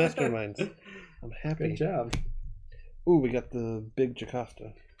haven't killed Masterminds. I'm happy. Good job. Ooh, we got the big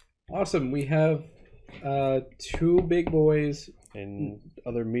Jocasta. Awesome. We have 2 big boys and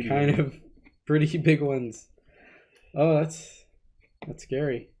other medium. Kind of pretty big ones. Oh, that's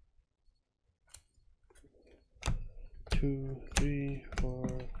scary. 2, 3, 4,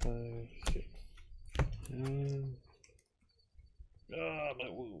 5, 6. My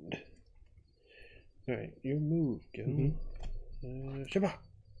wound. Alright, your move, Gil. Shabba!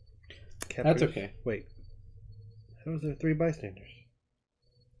 That's okay. Wait. How is there 3 bystanders?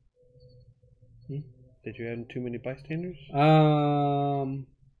 Did you add too many bystanders? You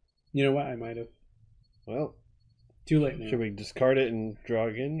know what? I might have. Well, too late now. Should we discard it and draw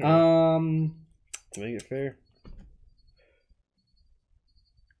again? To make it fair?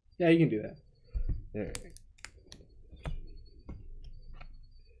 Yeah, you can do that. Alright.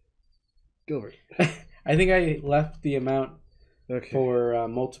 Gilbert. I think I left the amount Okay. for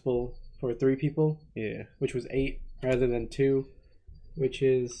 3 people. Yeah. Which was 8 rather than 2, which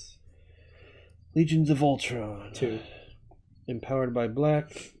is Legions of Ultron. 2. Empowered by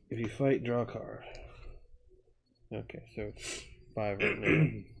black. If you fight, draw a card. Okay, so it's 5 right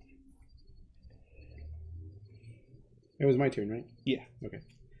now. It was my turn, right? Yeah. Okay.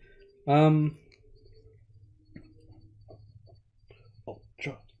 Ultron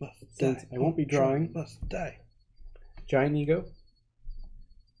must Since die. I won't be drawing. Ultron must die. Giant Ego.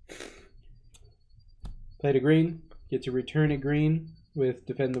 Played a green. Get to return a green with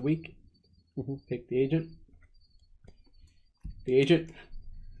Defend the Weak. Pick the agent. The agent.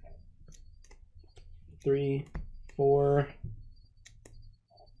 3, 4.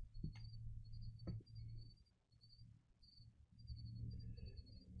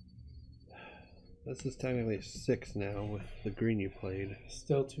 This is technically 6 now with the green you played.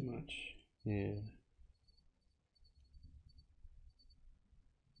 Still too much. Yeah.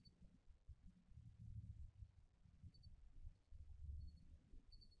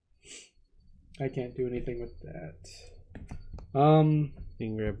 I can't do anything with that. You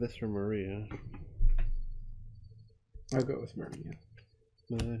can grab this from Maria. I'll go with Maria.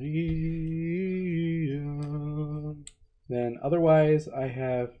 Maria. Then otherwise I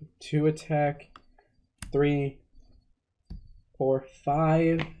have 2 attack, 3, 4,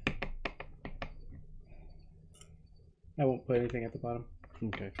 5. I won't put anything at the bottom.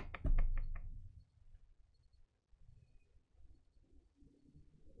 Okay.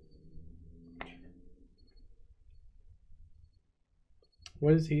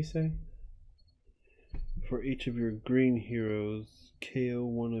 What does he say? For each of your green heroes, KO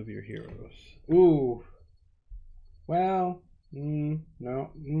one of your heroes. Ooh. Well, no.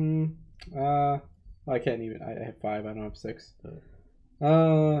 I can't even. I have 5. I don't have 6.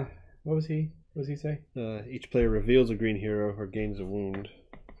 What was he? What does he say? Each player reveals a green hero or gains a wound.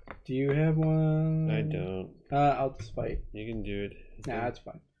 Do you have one? I don't. I'll just fight. You can do it. Nah, that's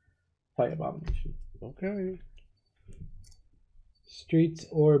fine. Fight Abomination. Okay. Streets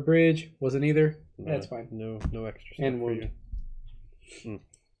or bridge? Wasn't either. No, That's fine. No extra stuff And for wound. you.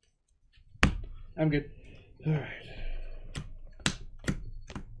 I'm good. Alright.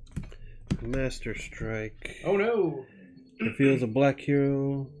 Master Strike. Oh no! Reveals a black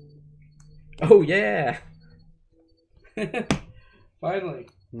hero. Oh yeah! Finally.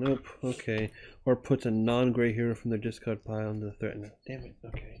 Nope. Okay. Or puts a non-gray hero from their discard pile into the threat. No, damn it.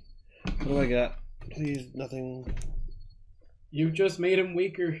 Okay. What do I got? Please, nothing. You just made him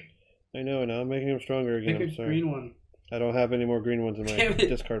weaker. I know. Now I'm making him stronger again. Pick I'm a sorry. green one. I don't have any more green ones in my Damn it.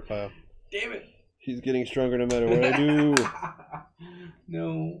 discard pile. Damn it! He's getting stronger no matter what I do.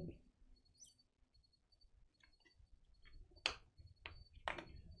 No.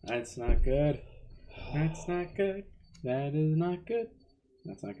 That's not good. That's not good. That is not good.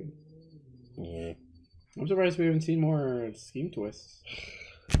 That's not good. Yeah. I'm surprised we haven't seen more scheme twists.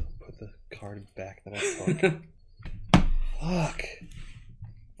 Put the card back that I fuck. Fuck.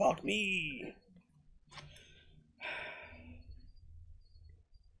 Fuck me.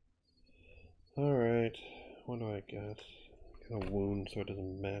 Alright. What do I got? Got a wound, so it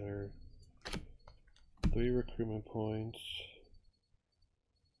doesn't matter. 3 recruitment points.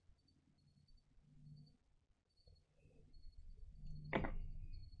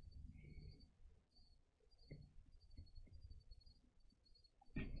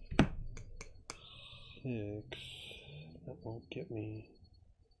 Six. That won't get me.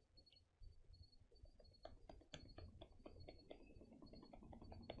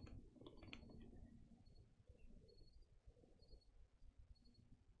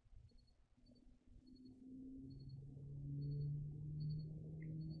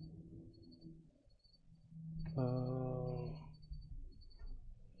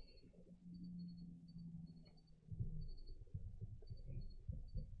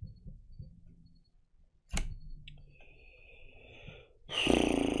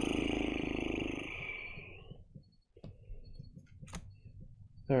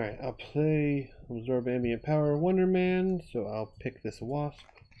 Alright, I'll play Absorb Ambient Power Wonder Man, so I'll pick this Wasp.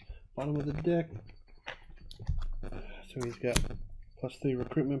 Bottom of the deck. So he's got +3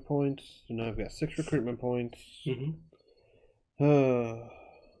 recruitment points. So now I've got 6 recruitment points. Draw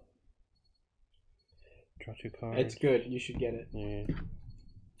 2 cards. It's good. You should get it. Yeah.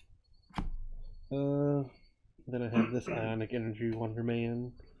 Then I have this Ionic Energy Wonder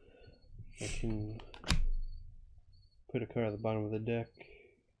Man. I can put a card at the bottom of the deck.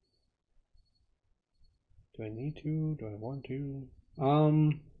 Do I need to? Do I want to?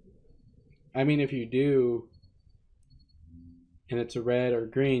 I mean, if you do, and it's a red or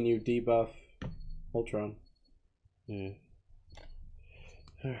green, you debuff Ultron. Yeah.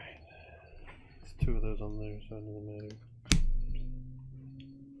 Alright. There's 2 of those on there, so it doesn't matter.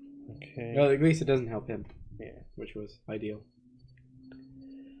 Okay. Well, at least it doesn't help him. Yeah. Which was ideal.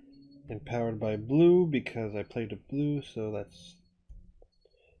 Empowered by blue because I played a blue, so that's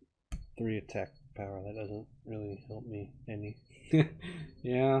 3 attack power. That doesn't really help me any.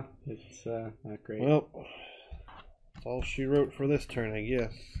 Yeah, it's not great. Well, that's all she wrote for this turn, I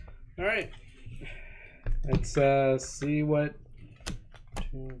guess. Alright. Let's see what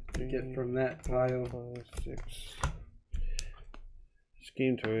 2, 3, get from that pile. 5, 6.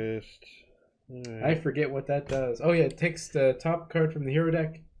 Scheme twist. Right. I forget what that does. Oh yeah, it takes the top card from the hero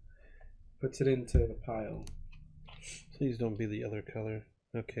deck, puts it into the pile. Please don't be the other color.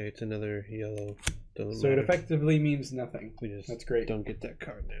 Okay, it's another yellow. Doesn't So matter. it effectively means nothing. We just That's great. don't get that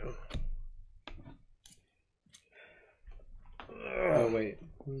card now. Oh wait.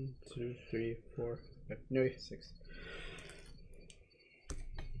 1, 2, 3, 4, 5. No, 6.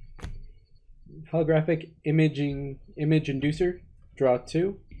 Holographic image inducer. Draw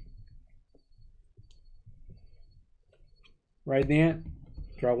 2. Ride the ant.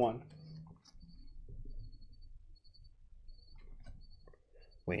 Draw 1.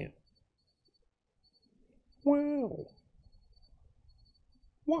 Wham. Wow.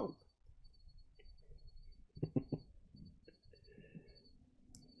 Wow.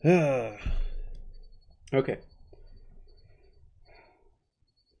 Okay.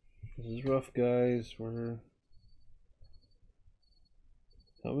 This is rough, guys.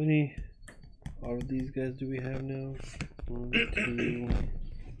 How many of these guys do we have now? 1, 2,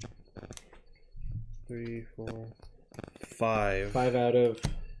 3, 4, 5. 5 out of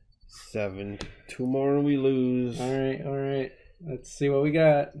 7. 2 more and we lose. Alright. Let's see what we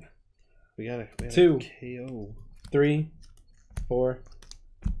got. We got a 2. KO. 3, 4, 5.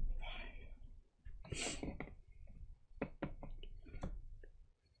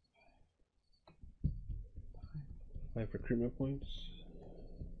 recruitment points.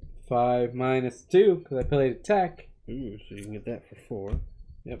 5 minus 2 because I played attack. Ooh, so you can get that for 4.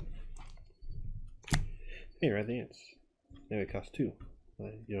 Yep. Hey, ride the ants. Now it costs 2.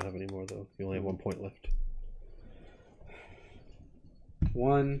 You don't have any more though. You only have 1 point left.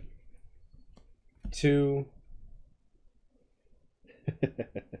 1, 2.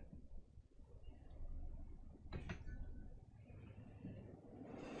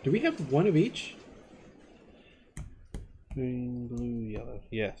 Do we have one of each? Green, blue, yellow.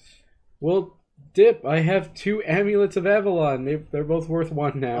 Yes. Well, Dip, I have 2 amulets of Avalon. They're both worth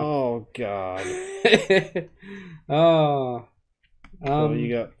 1 now. Oh God. Oh. So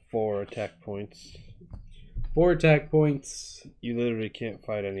you got 4 attack points. 4 attack points. You literally can't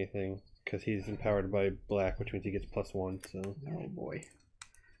fight anything because he's empowered by black, which means he gets +1. So. Oh boy.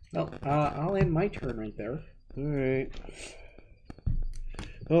 Well, I'll end my turn right there. All right.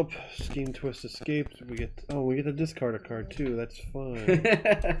 Oh, Scheme Twist escaped. We get to discard a card too. That's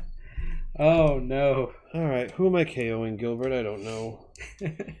fun. Oh no. All right, who am I KOing, Gilbert? I don't know.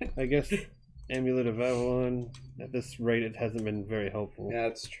 I guess Amulet of Avalon. At this rate, it hasn't been very helpful. Yeah,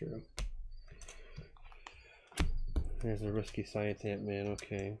 that's true. There's a risky Science Ant-Man.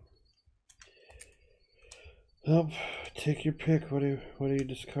 Okay. Oh, take your pick. What are you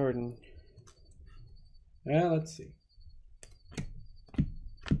discarding? Yeah, let's see.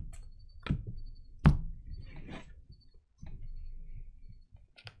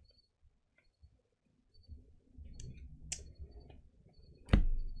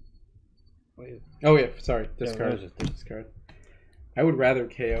 Wait. Oh yeah, sorry. Discard. Yeah, discard. I would rather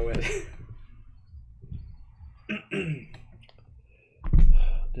KO it.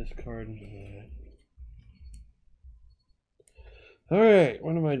 Discard. Alright,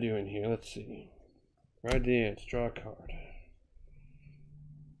 what am I doing here? Let's see. Ride the ants, draw a card.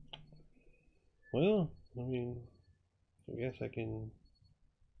 Well, I mean, I guess I can.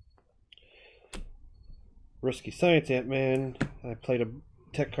 Risky Science Ant-Man. I played a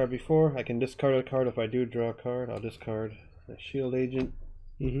tech card before. I can discard a card if I do draw a card. I'll discard a Shield Agent.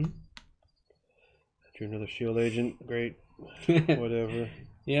 Mm-hmm. Drew another Shield Agent. Great. Whatever.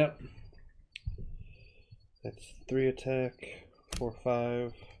 Yep. That's 3 attack. 4,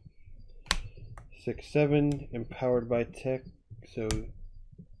 5, 6, 7. Empowered by tech. So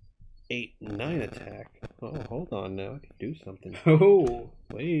 8, 9 attack. Oh, hold on now. I can do something. Oh.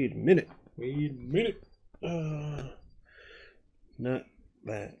 Wait a minute. Wait a minute. Not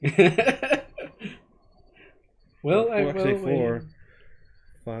that. Well, Four, I will actually 4,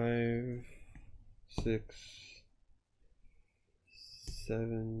 wait. 5, 6,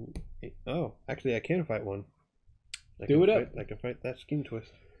 7, 8. Oh, actually, I can fight one. I can fight that Scheme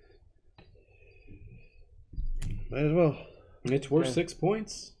Twist. Might as well. It's worth 6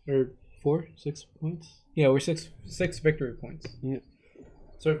 points or 6 points. Yeah, we're six victory points. Yeah.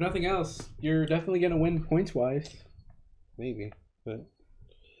 So if nothing else, you're definitely gonna win points wise. Maybe, but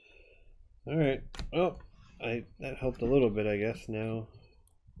all right. Oh, that helped a little bit, I guess. Now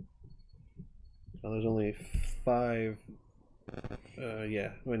there's only 5.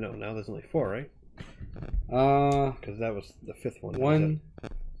 Yeah. Wait, no. Now there's only 4, right? Because that was the 5th one. 1,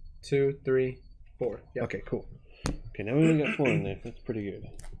 2, 3, 4. Yep. Okay, cool. Okay, now we only got 4 in there. That's pretty good.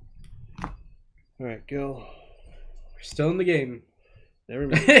 All right, Gil. We're still in the game. Never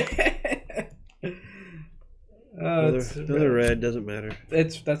mind. Another red, doesn't matter.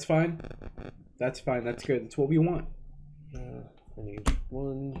 That's fine. That's fine. That's good. That's what we want. I need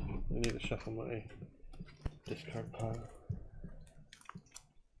 1. I need to shuffle my discard pile.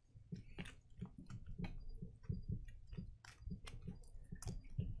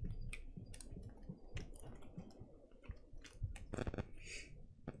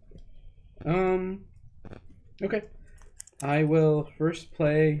 Okay. I will first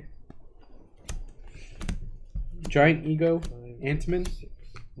play Giant Ego 5, Ant-Man. 6.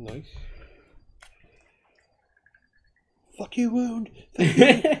 Nice. Fuck you, Wound. Fuck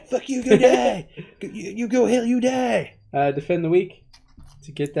you. Fuck you, go die. You go hell, you die. Defend the weak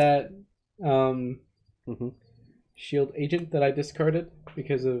to get that shield agent that I discarded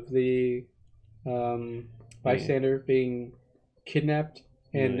because of the bystander being kidnapped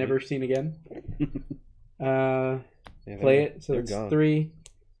and never seen again. Play it. So it's gone. 3,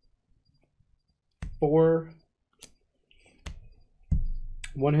 4.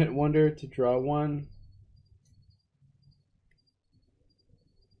 1-hit wonder to draw 1.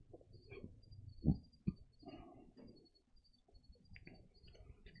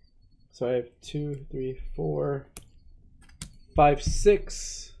 So I have 2, 3, 4, 5,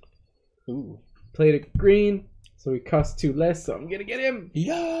 6. Ooh. Played a green. So he costs 2 less, so I'm gonna get him.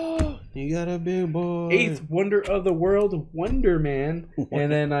 Yeah, you got a big boy. 8th Wonder of the World, Wonder Man.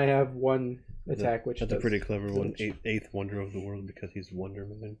 And then I have 1 attack, which that's a pretty clever one. Eighth Wonder of the World because he's Wonder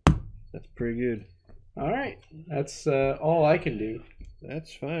Man. That's pretty good. Alright, that's all I can do.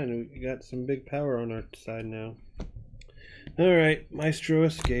 That's fine. We got some big power on our side now. Alright, Maestro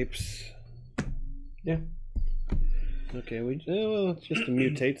escapes. Yeah. Okay, well, it's just the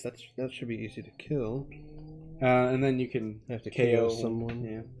mutates. That should be easy to kill. And then you can have to KO kill someone.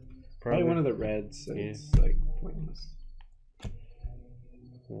 Yeah. Probably one of the reds. So yeah. It's like pointless.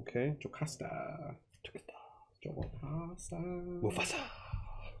 Okay. Jocasta. Jocasta. Mufasa.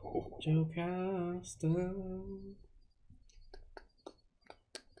 Jocasta.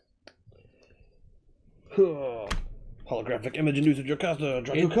 Holographic image induced of Jocasta.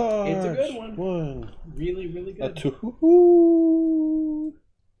 Draw 2 cards. It's a good one. 1. Really, really good. A 2.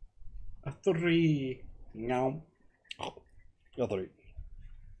 A 3. No. A 3.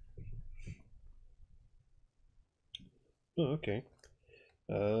 Oh, okay.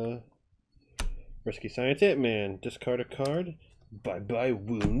 Risky Science Ant-Man. Discard a card. Bye-bye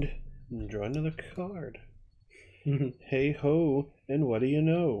wound. And draw another card. Hey ho, and what do you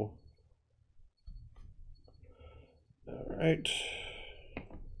know? Alright.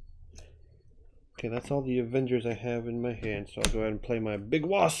 Okay, that's all the Avengers I have in my hand, so I'll go ahead and play my big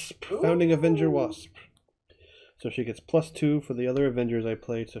Wasp! Founding Avenger Wasp. So she gets +2 for the other Avengers I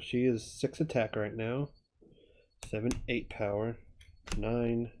played, so she is 6 attack right now. 7, 8 power.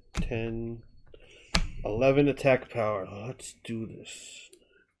 9, 10, 11 attack power. Let's do this.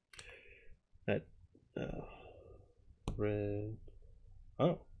 That, red.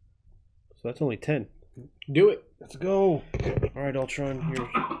 Oh. So that's only 10. Do it. Let's go. Alright, Ultron,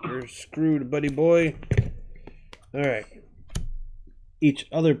 you're screwed, buddy boy. Alright. Each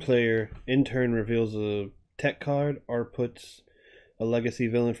other player in turn reveals a tech card or puts a legacy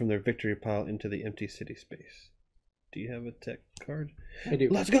villain from their victory pile into the empty city space. Do you have a tech card? I do.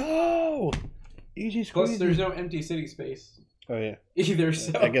 Let's go! Easy squeeze. Plus, there's no empty city space. Oh, yeah. Either,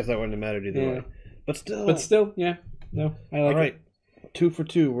 so. I guess that wouldn't have mattered either way. But still. Yeah. No, I like it. Alright. 2 for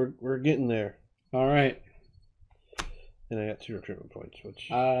 2. We're getting there. Alright. And I got 2 recruitment points, which...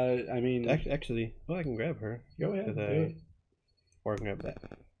 I mean... Actually, well, I can grab her. Go ahead, do it. Or I can grab that.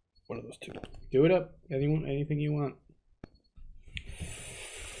 One of those 2. Do it up. Anything you want.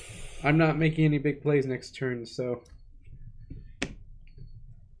 I'm not making any big plays next turn, so...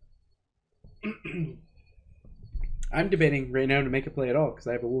 I'm debating right now to make a play at all, because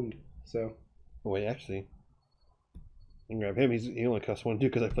I have a wound, so... Oh, wait, actually... I can grab him. He only costs 1 too,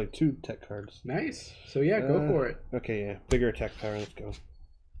 because I played 2 tech cards. Nice. So yeah, go for it. Okay, yeah. Bigger attack power. Let's go.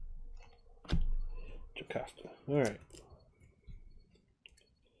 Jocasta. Alright.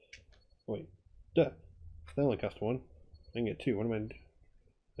 Wait. Duh. That only cost 1. I can get 2. What am I...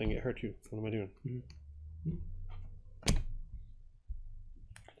 I can get her too. What am I doing?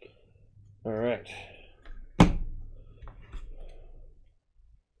 Alright.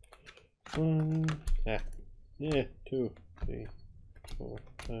 1. Ah. Yeah. 2, 3, 4,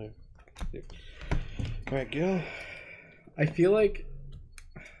 5, 6. Alright, Gil. I feel like...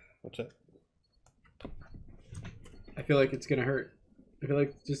 What's that? I feel like it's gonna hurt. I feel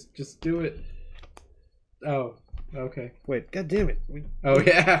like just do it. Oh, okay. Wait, god damn it. Oh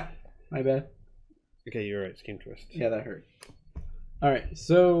yeah, my bad. Okay, you're right. Scheme twist. Yeah, that hurt. All right,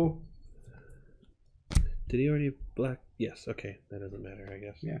 so did he already black? Yes. Okay, that doesn't matter, I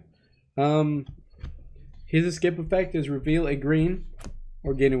guess. Yeah. His escape effect is reveal a green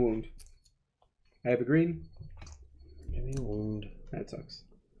or gain a wound. I have a green. Gain a wound. That sucks.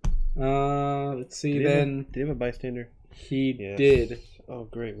 Let's see then. Did he have a bystander? He did. Oh,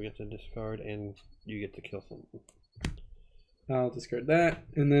 great. We get to discard and you get to kill something. I'll discard that,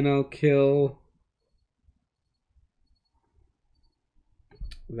 and then I'll kill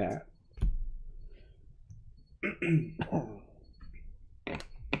that.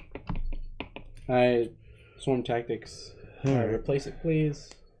 Swarm tactics. Replace it, please.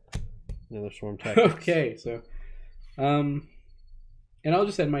 Another swarm tactics. Okay, so, and I'll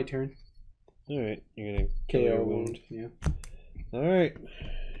just end my turn. All right, you're gonna KO wound. Yeah. All right,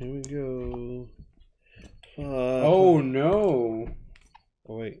 here we go. Oh no!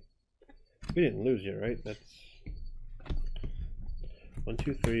 Oh wait, we didn't lose yet, right? That's 1,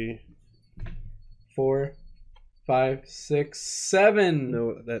 2, 3, 4, 5, 6, 7.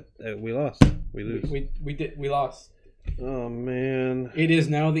 No, that we lost. We lose. We lost. Oh man! It is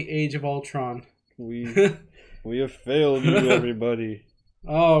now the age of Ultron. We have failed you, everybody.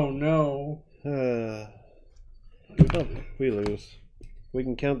 Oh no! Well, we lose. We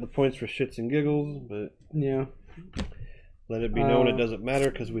can count the points for shits and giggles, but yeah, Let it be known it doesn't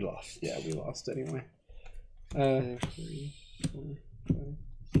matter because we lost. Yeah, we lost anyway. 3, 4, 5,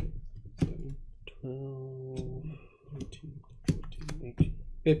 6, 7, 12, 13, 14, 18,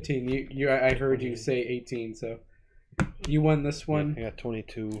 15. I heard you say 18, so you won this one. Yeah, I got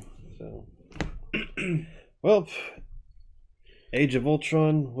 22. So, well, Age of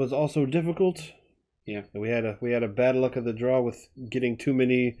Ultron was also difficult. Yeah, we had a bad luck of the draw with getting too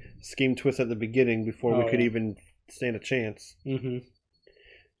many scheme twists at the beginning before we could even stand a chance. Mm-hmm.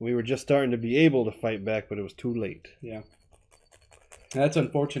 We were just starting to be able to fight back, but it was too late. Yeah, that's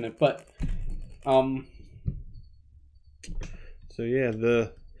unfortunate. But, so yeah,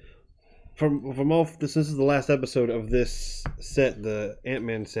 from all this is the last episode of this set, the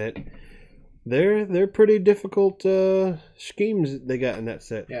Ant-Man set. They're pretty difficult schemes they got in that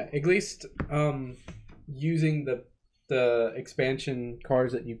set. Yeah, at least using the expansion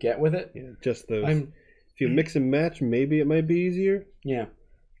cards that you get with it. Yeah, just those. If you mix and match, maybe it might be easier. Yeah,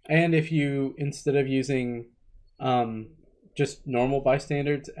 and if you instead of using just normal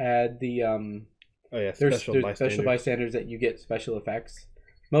bystanders, add the there's special bystanders that you get special effects.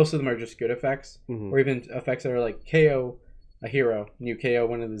 Most of them are just good effects, or even effects that are like KO a hero, and you KO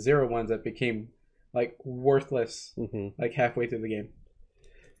one of the 0 ones that became like worthless like halfway through the game.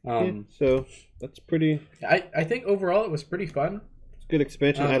 So that's pretty. I think overall it was pretty fun. It's good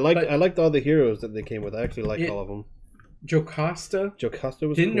expansion. I liked all the heroes that they came with. I actually liked all of them. Jocasta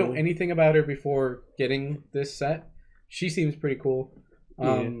was didn't cool. know anything about her before getting this set. She seems pretty cool.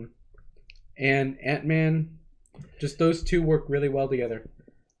 And Ant-Man, just those two work really well together.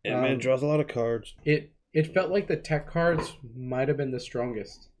 Ant-Man draws a lot of cards. It felt like the tech cards might have been the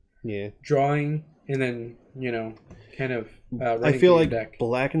strongest. Yeah. Drawing and then, kind of I feel like deck.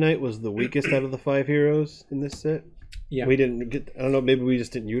 Black Knight was the weakest out of the 5 heroes in this set. Yeah. We didn't get, I don't know, maybe we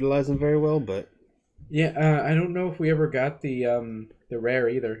just didn't utilize them very well, but yeah, I don't know if we ever got the rare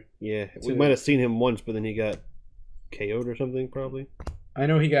either. Yeah, we might have seen him once, but then he got KO'd or something probably. I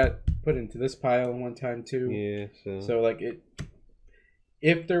know he got put into this pile one time too. Yeah, so like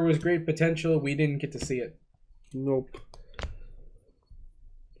if there was great potential, we didn't get to see it. Nope.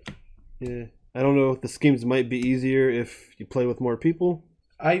 Yeah. I don't know if the schemes might be easier if you play with more people.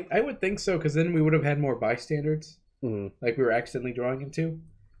 I would think so, because then we would have had more bystanders, like we were accidentally drawing into,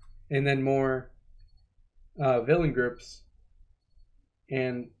 and then more villain groups,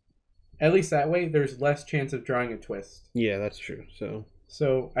 and at least that way there's less chance of drawing a twist. Yeah, that's true.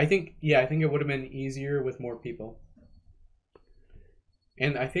 So I think it would have been easier with more people.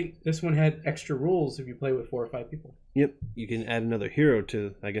 And I think this one had extra rules if you play with 4 or 5 people. Yep, you can add another hero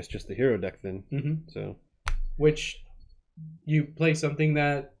to, I guess, just the hero deck then. So, which you play something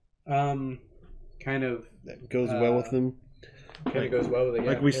that kind of that goes well with them. Kind of goes well with it.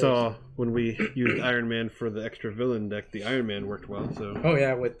 Like we saw when we used Iron Man for the extra villain deck, the Iron Man worked well. So. Oh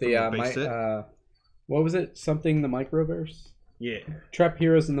yeah, with the what was it? Something the microverse. Yeah. Trap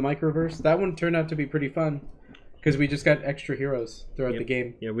heroes in the microverse. That one turned out to be pretty fun. Because we just got extra heroes throughout the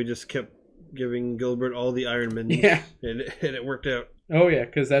game. Yeah, we just kept giving Gilbert all the Iron Men. Yeah. And it worked out. Oh, yeah,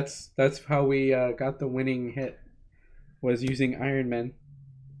 because that's how we got the winning hit, was using Iron Men.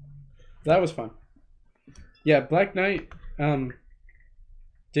 That was fun. Yeah, Black Knight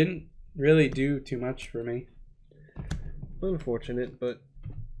didn't really do too much for me. Unfortunate, but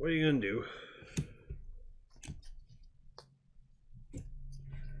what are you going to do?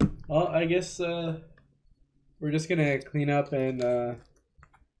 Well, I guess... we're just gonna clean up and go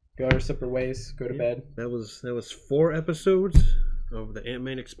our separate ways. Go to bed. That was 4 episodes of the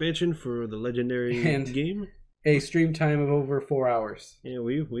Ant-Man expansion for the legendary game. A stream time of over 4 hours. Yeah,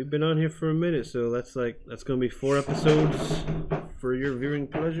 we've been on here for a minute, so that's gonna be 4 episodes for your viewing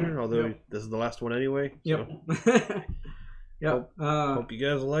pleasure. Although this is the last one anyway. Yep. So. Yep. Hope you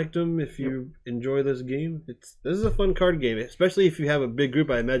guys liked them. If you enjoy this game, this is a fun card game, especially if you have a big group.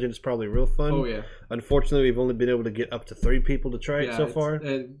 I imagine it's probably real fun. Oh yeah. Unfortunately, we've only been able to get up to 3 people to try it so far.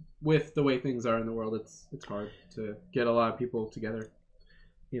 With the way things are in the world, it's hard to get a lot of people together.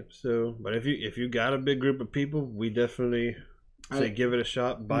 Yep. So, but if you got a big group of people, we definitely say give it a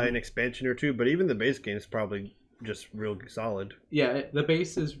shot. Buy an expansion or 2, but even the base game is probably just real solid. Yeah, the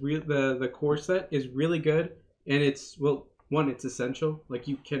base is real. The core set is really good, and it's it's essential. Like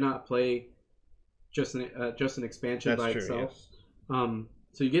you cannot play just an expansion by itself. Yes.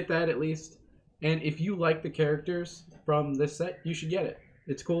 So you get that at least. And if you like the characters from this set, you should get it.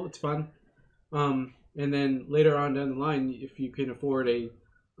 It's cool. It's fun. And then later on down the line, if you can afford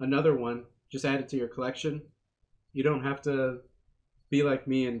another one, just add it to your collection. You don't have to be like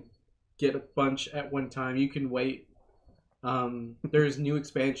me and get a bunch at one time. You can wait. There's new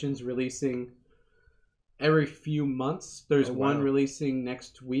expansions releasing every few months. There's one wow. releasing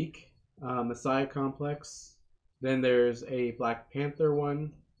next week, Messiah Complex. Then there's a Black Panther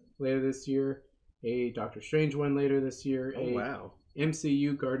one later this year, a Doctor Strange one later this year, Wow.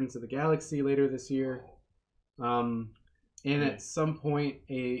 MCU Guardians of the Galaxy later this year, and at some point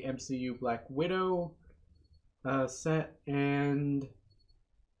a MCU Black Widow set, and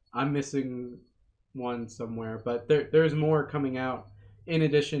I'm missing one somewhere, but there's more coming out in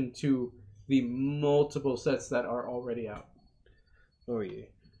addition to the multiple sets that are already out. Oh yeah.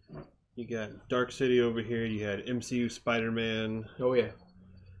 You got Dark City over here. You had MCU Spider-Man. Oh yeah.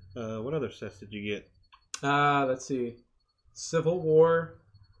 What other sets did you get? Let's see. Civil War,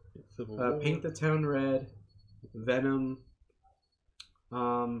 Civil War. Paint the Town Red, Venom,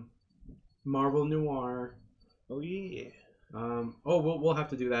 Marvel Noir. Oh yeah. We'll have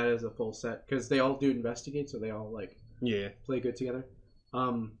to do that as a full set because they all do investigate, so they all like play good together.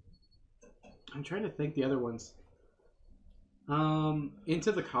 I'm trying to think the other ones.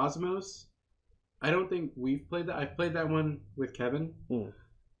 Into the Cosmos. I don't think we've played that. I've played that one with Kevin.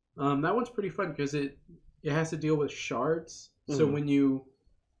 That one's pretty fun because it has to deal with shards. So when you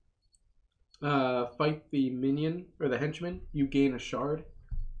fight the minion or the henchman, you gain a shard.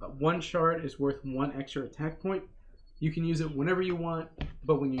 One shard is worth 1 extra attack point. You can use it whenever you want,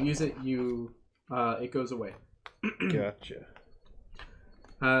 but when you use it, it goes away. Gotcha.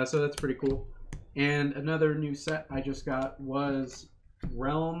 So that's pretty cool. And another new set I just got was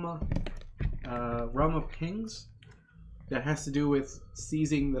Realm of Kings. That has to do with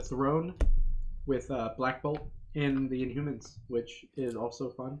seizing the throne with Black Bolt and the Inhumans, which is also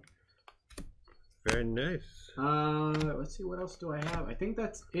fun. Very nice. Let's see, what else do I have? I think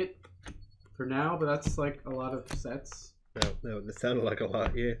that's it for now, but that's like a lot of sets. No, that sounded like a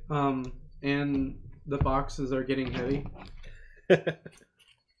lot, yeah. And the boxes are getting heavy.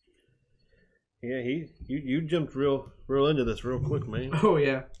 Yeah, you jumped real into this real quick, man. Oh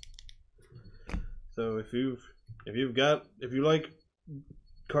yeah. So if you like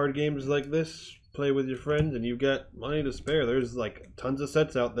card games like this, play with your friends, and you've got money to spare, there's like tons of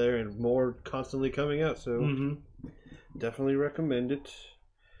sets out there and more constantly coming out. So definitely recommend it.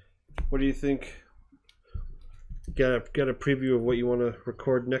 What do you think? Got a preview of what you want to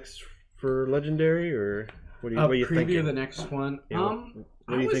record next for Legendary, or what do you think? Preview the next one. Yeah,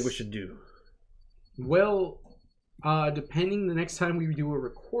 what do you think we should do? Well, depending the next time we do a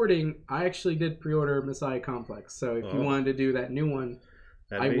recording, I actually did pre-order Messiah Complex. So if you wanted to do that new one,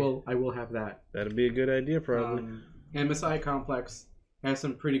 I will have that. That'd be a good idea, probably. And Messiah Complex has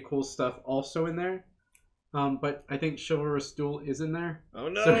some pretty cool stuff also in there. But I think Chivalrous Duel is in there. Oh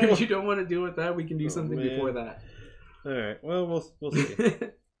no! So if you don't want to deal with that, we can do something before that. All right. Well, we'll see.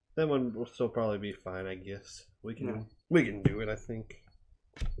 That one will still probably be fine, I guess. We can do it, I think.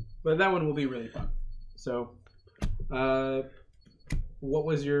 But that one will be really fun. So, what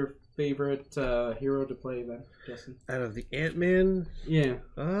was your favorite hero to play then, Justin? Out of the Ant-Man? Yeah.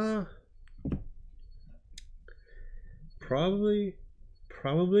 Probably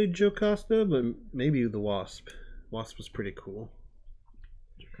Jocasta, but maybe the Wasp. Wasp was pretty cool.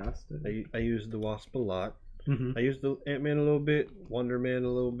 Jocasta? I used the Wasp a lot. I used the Ant-Man a little bit, Wonder Man a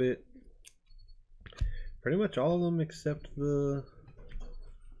little bit. Pretty much all of them except the...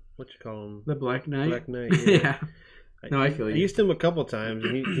 What you call him? The Black Knight? Black Knight, yeah. No, I feel you. I used him a couple times,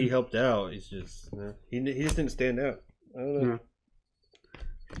 and he helped out. He's just... he just didn't stand out. I don't know.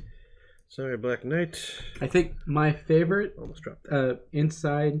 Yeah. Sorry, Black Knight. I think my favorite almost dropped that.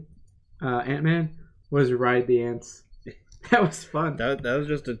 Inside Ant-Man was Ride the Ants. That was fun. That was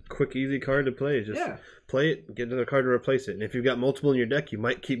just a quick, easy card to play. Just play it, get another card to replace it. And if you've got multiple in your deck, you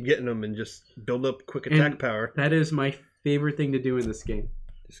might keep getting them and just build up quick attack power. That is my favorite thing to do in this game.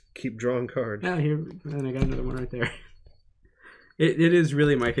 Just keep drawing cards. Yeah, here, and I got another one right there. It is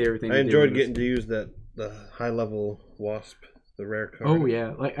really my favorite thing. I enjoyed getting to use the high level Wasp, the rare card. Oh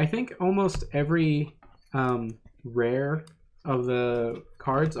yeah, like I think almost every rare of the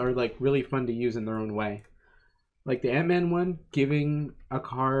cards are like really fun to use in their own way. Like the Ant-Man one, giving a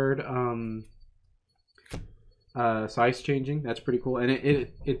card size changing, that's pretty cool, and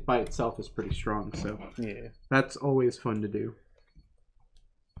it by itself is pretty strong. So yeah, that's always fun to do.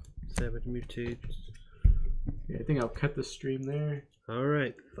 Savage mutates. Yeah, I think I'll cut the stream there. All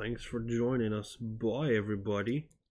right, thanks for joining us. Bye, everybody.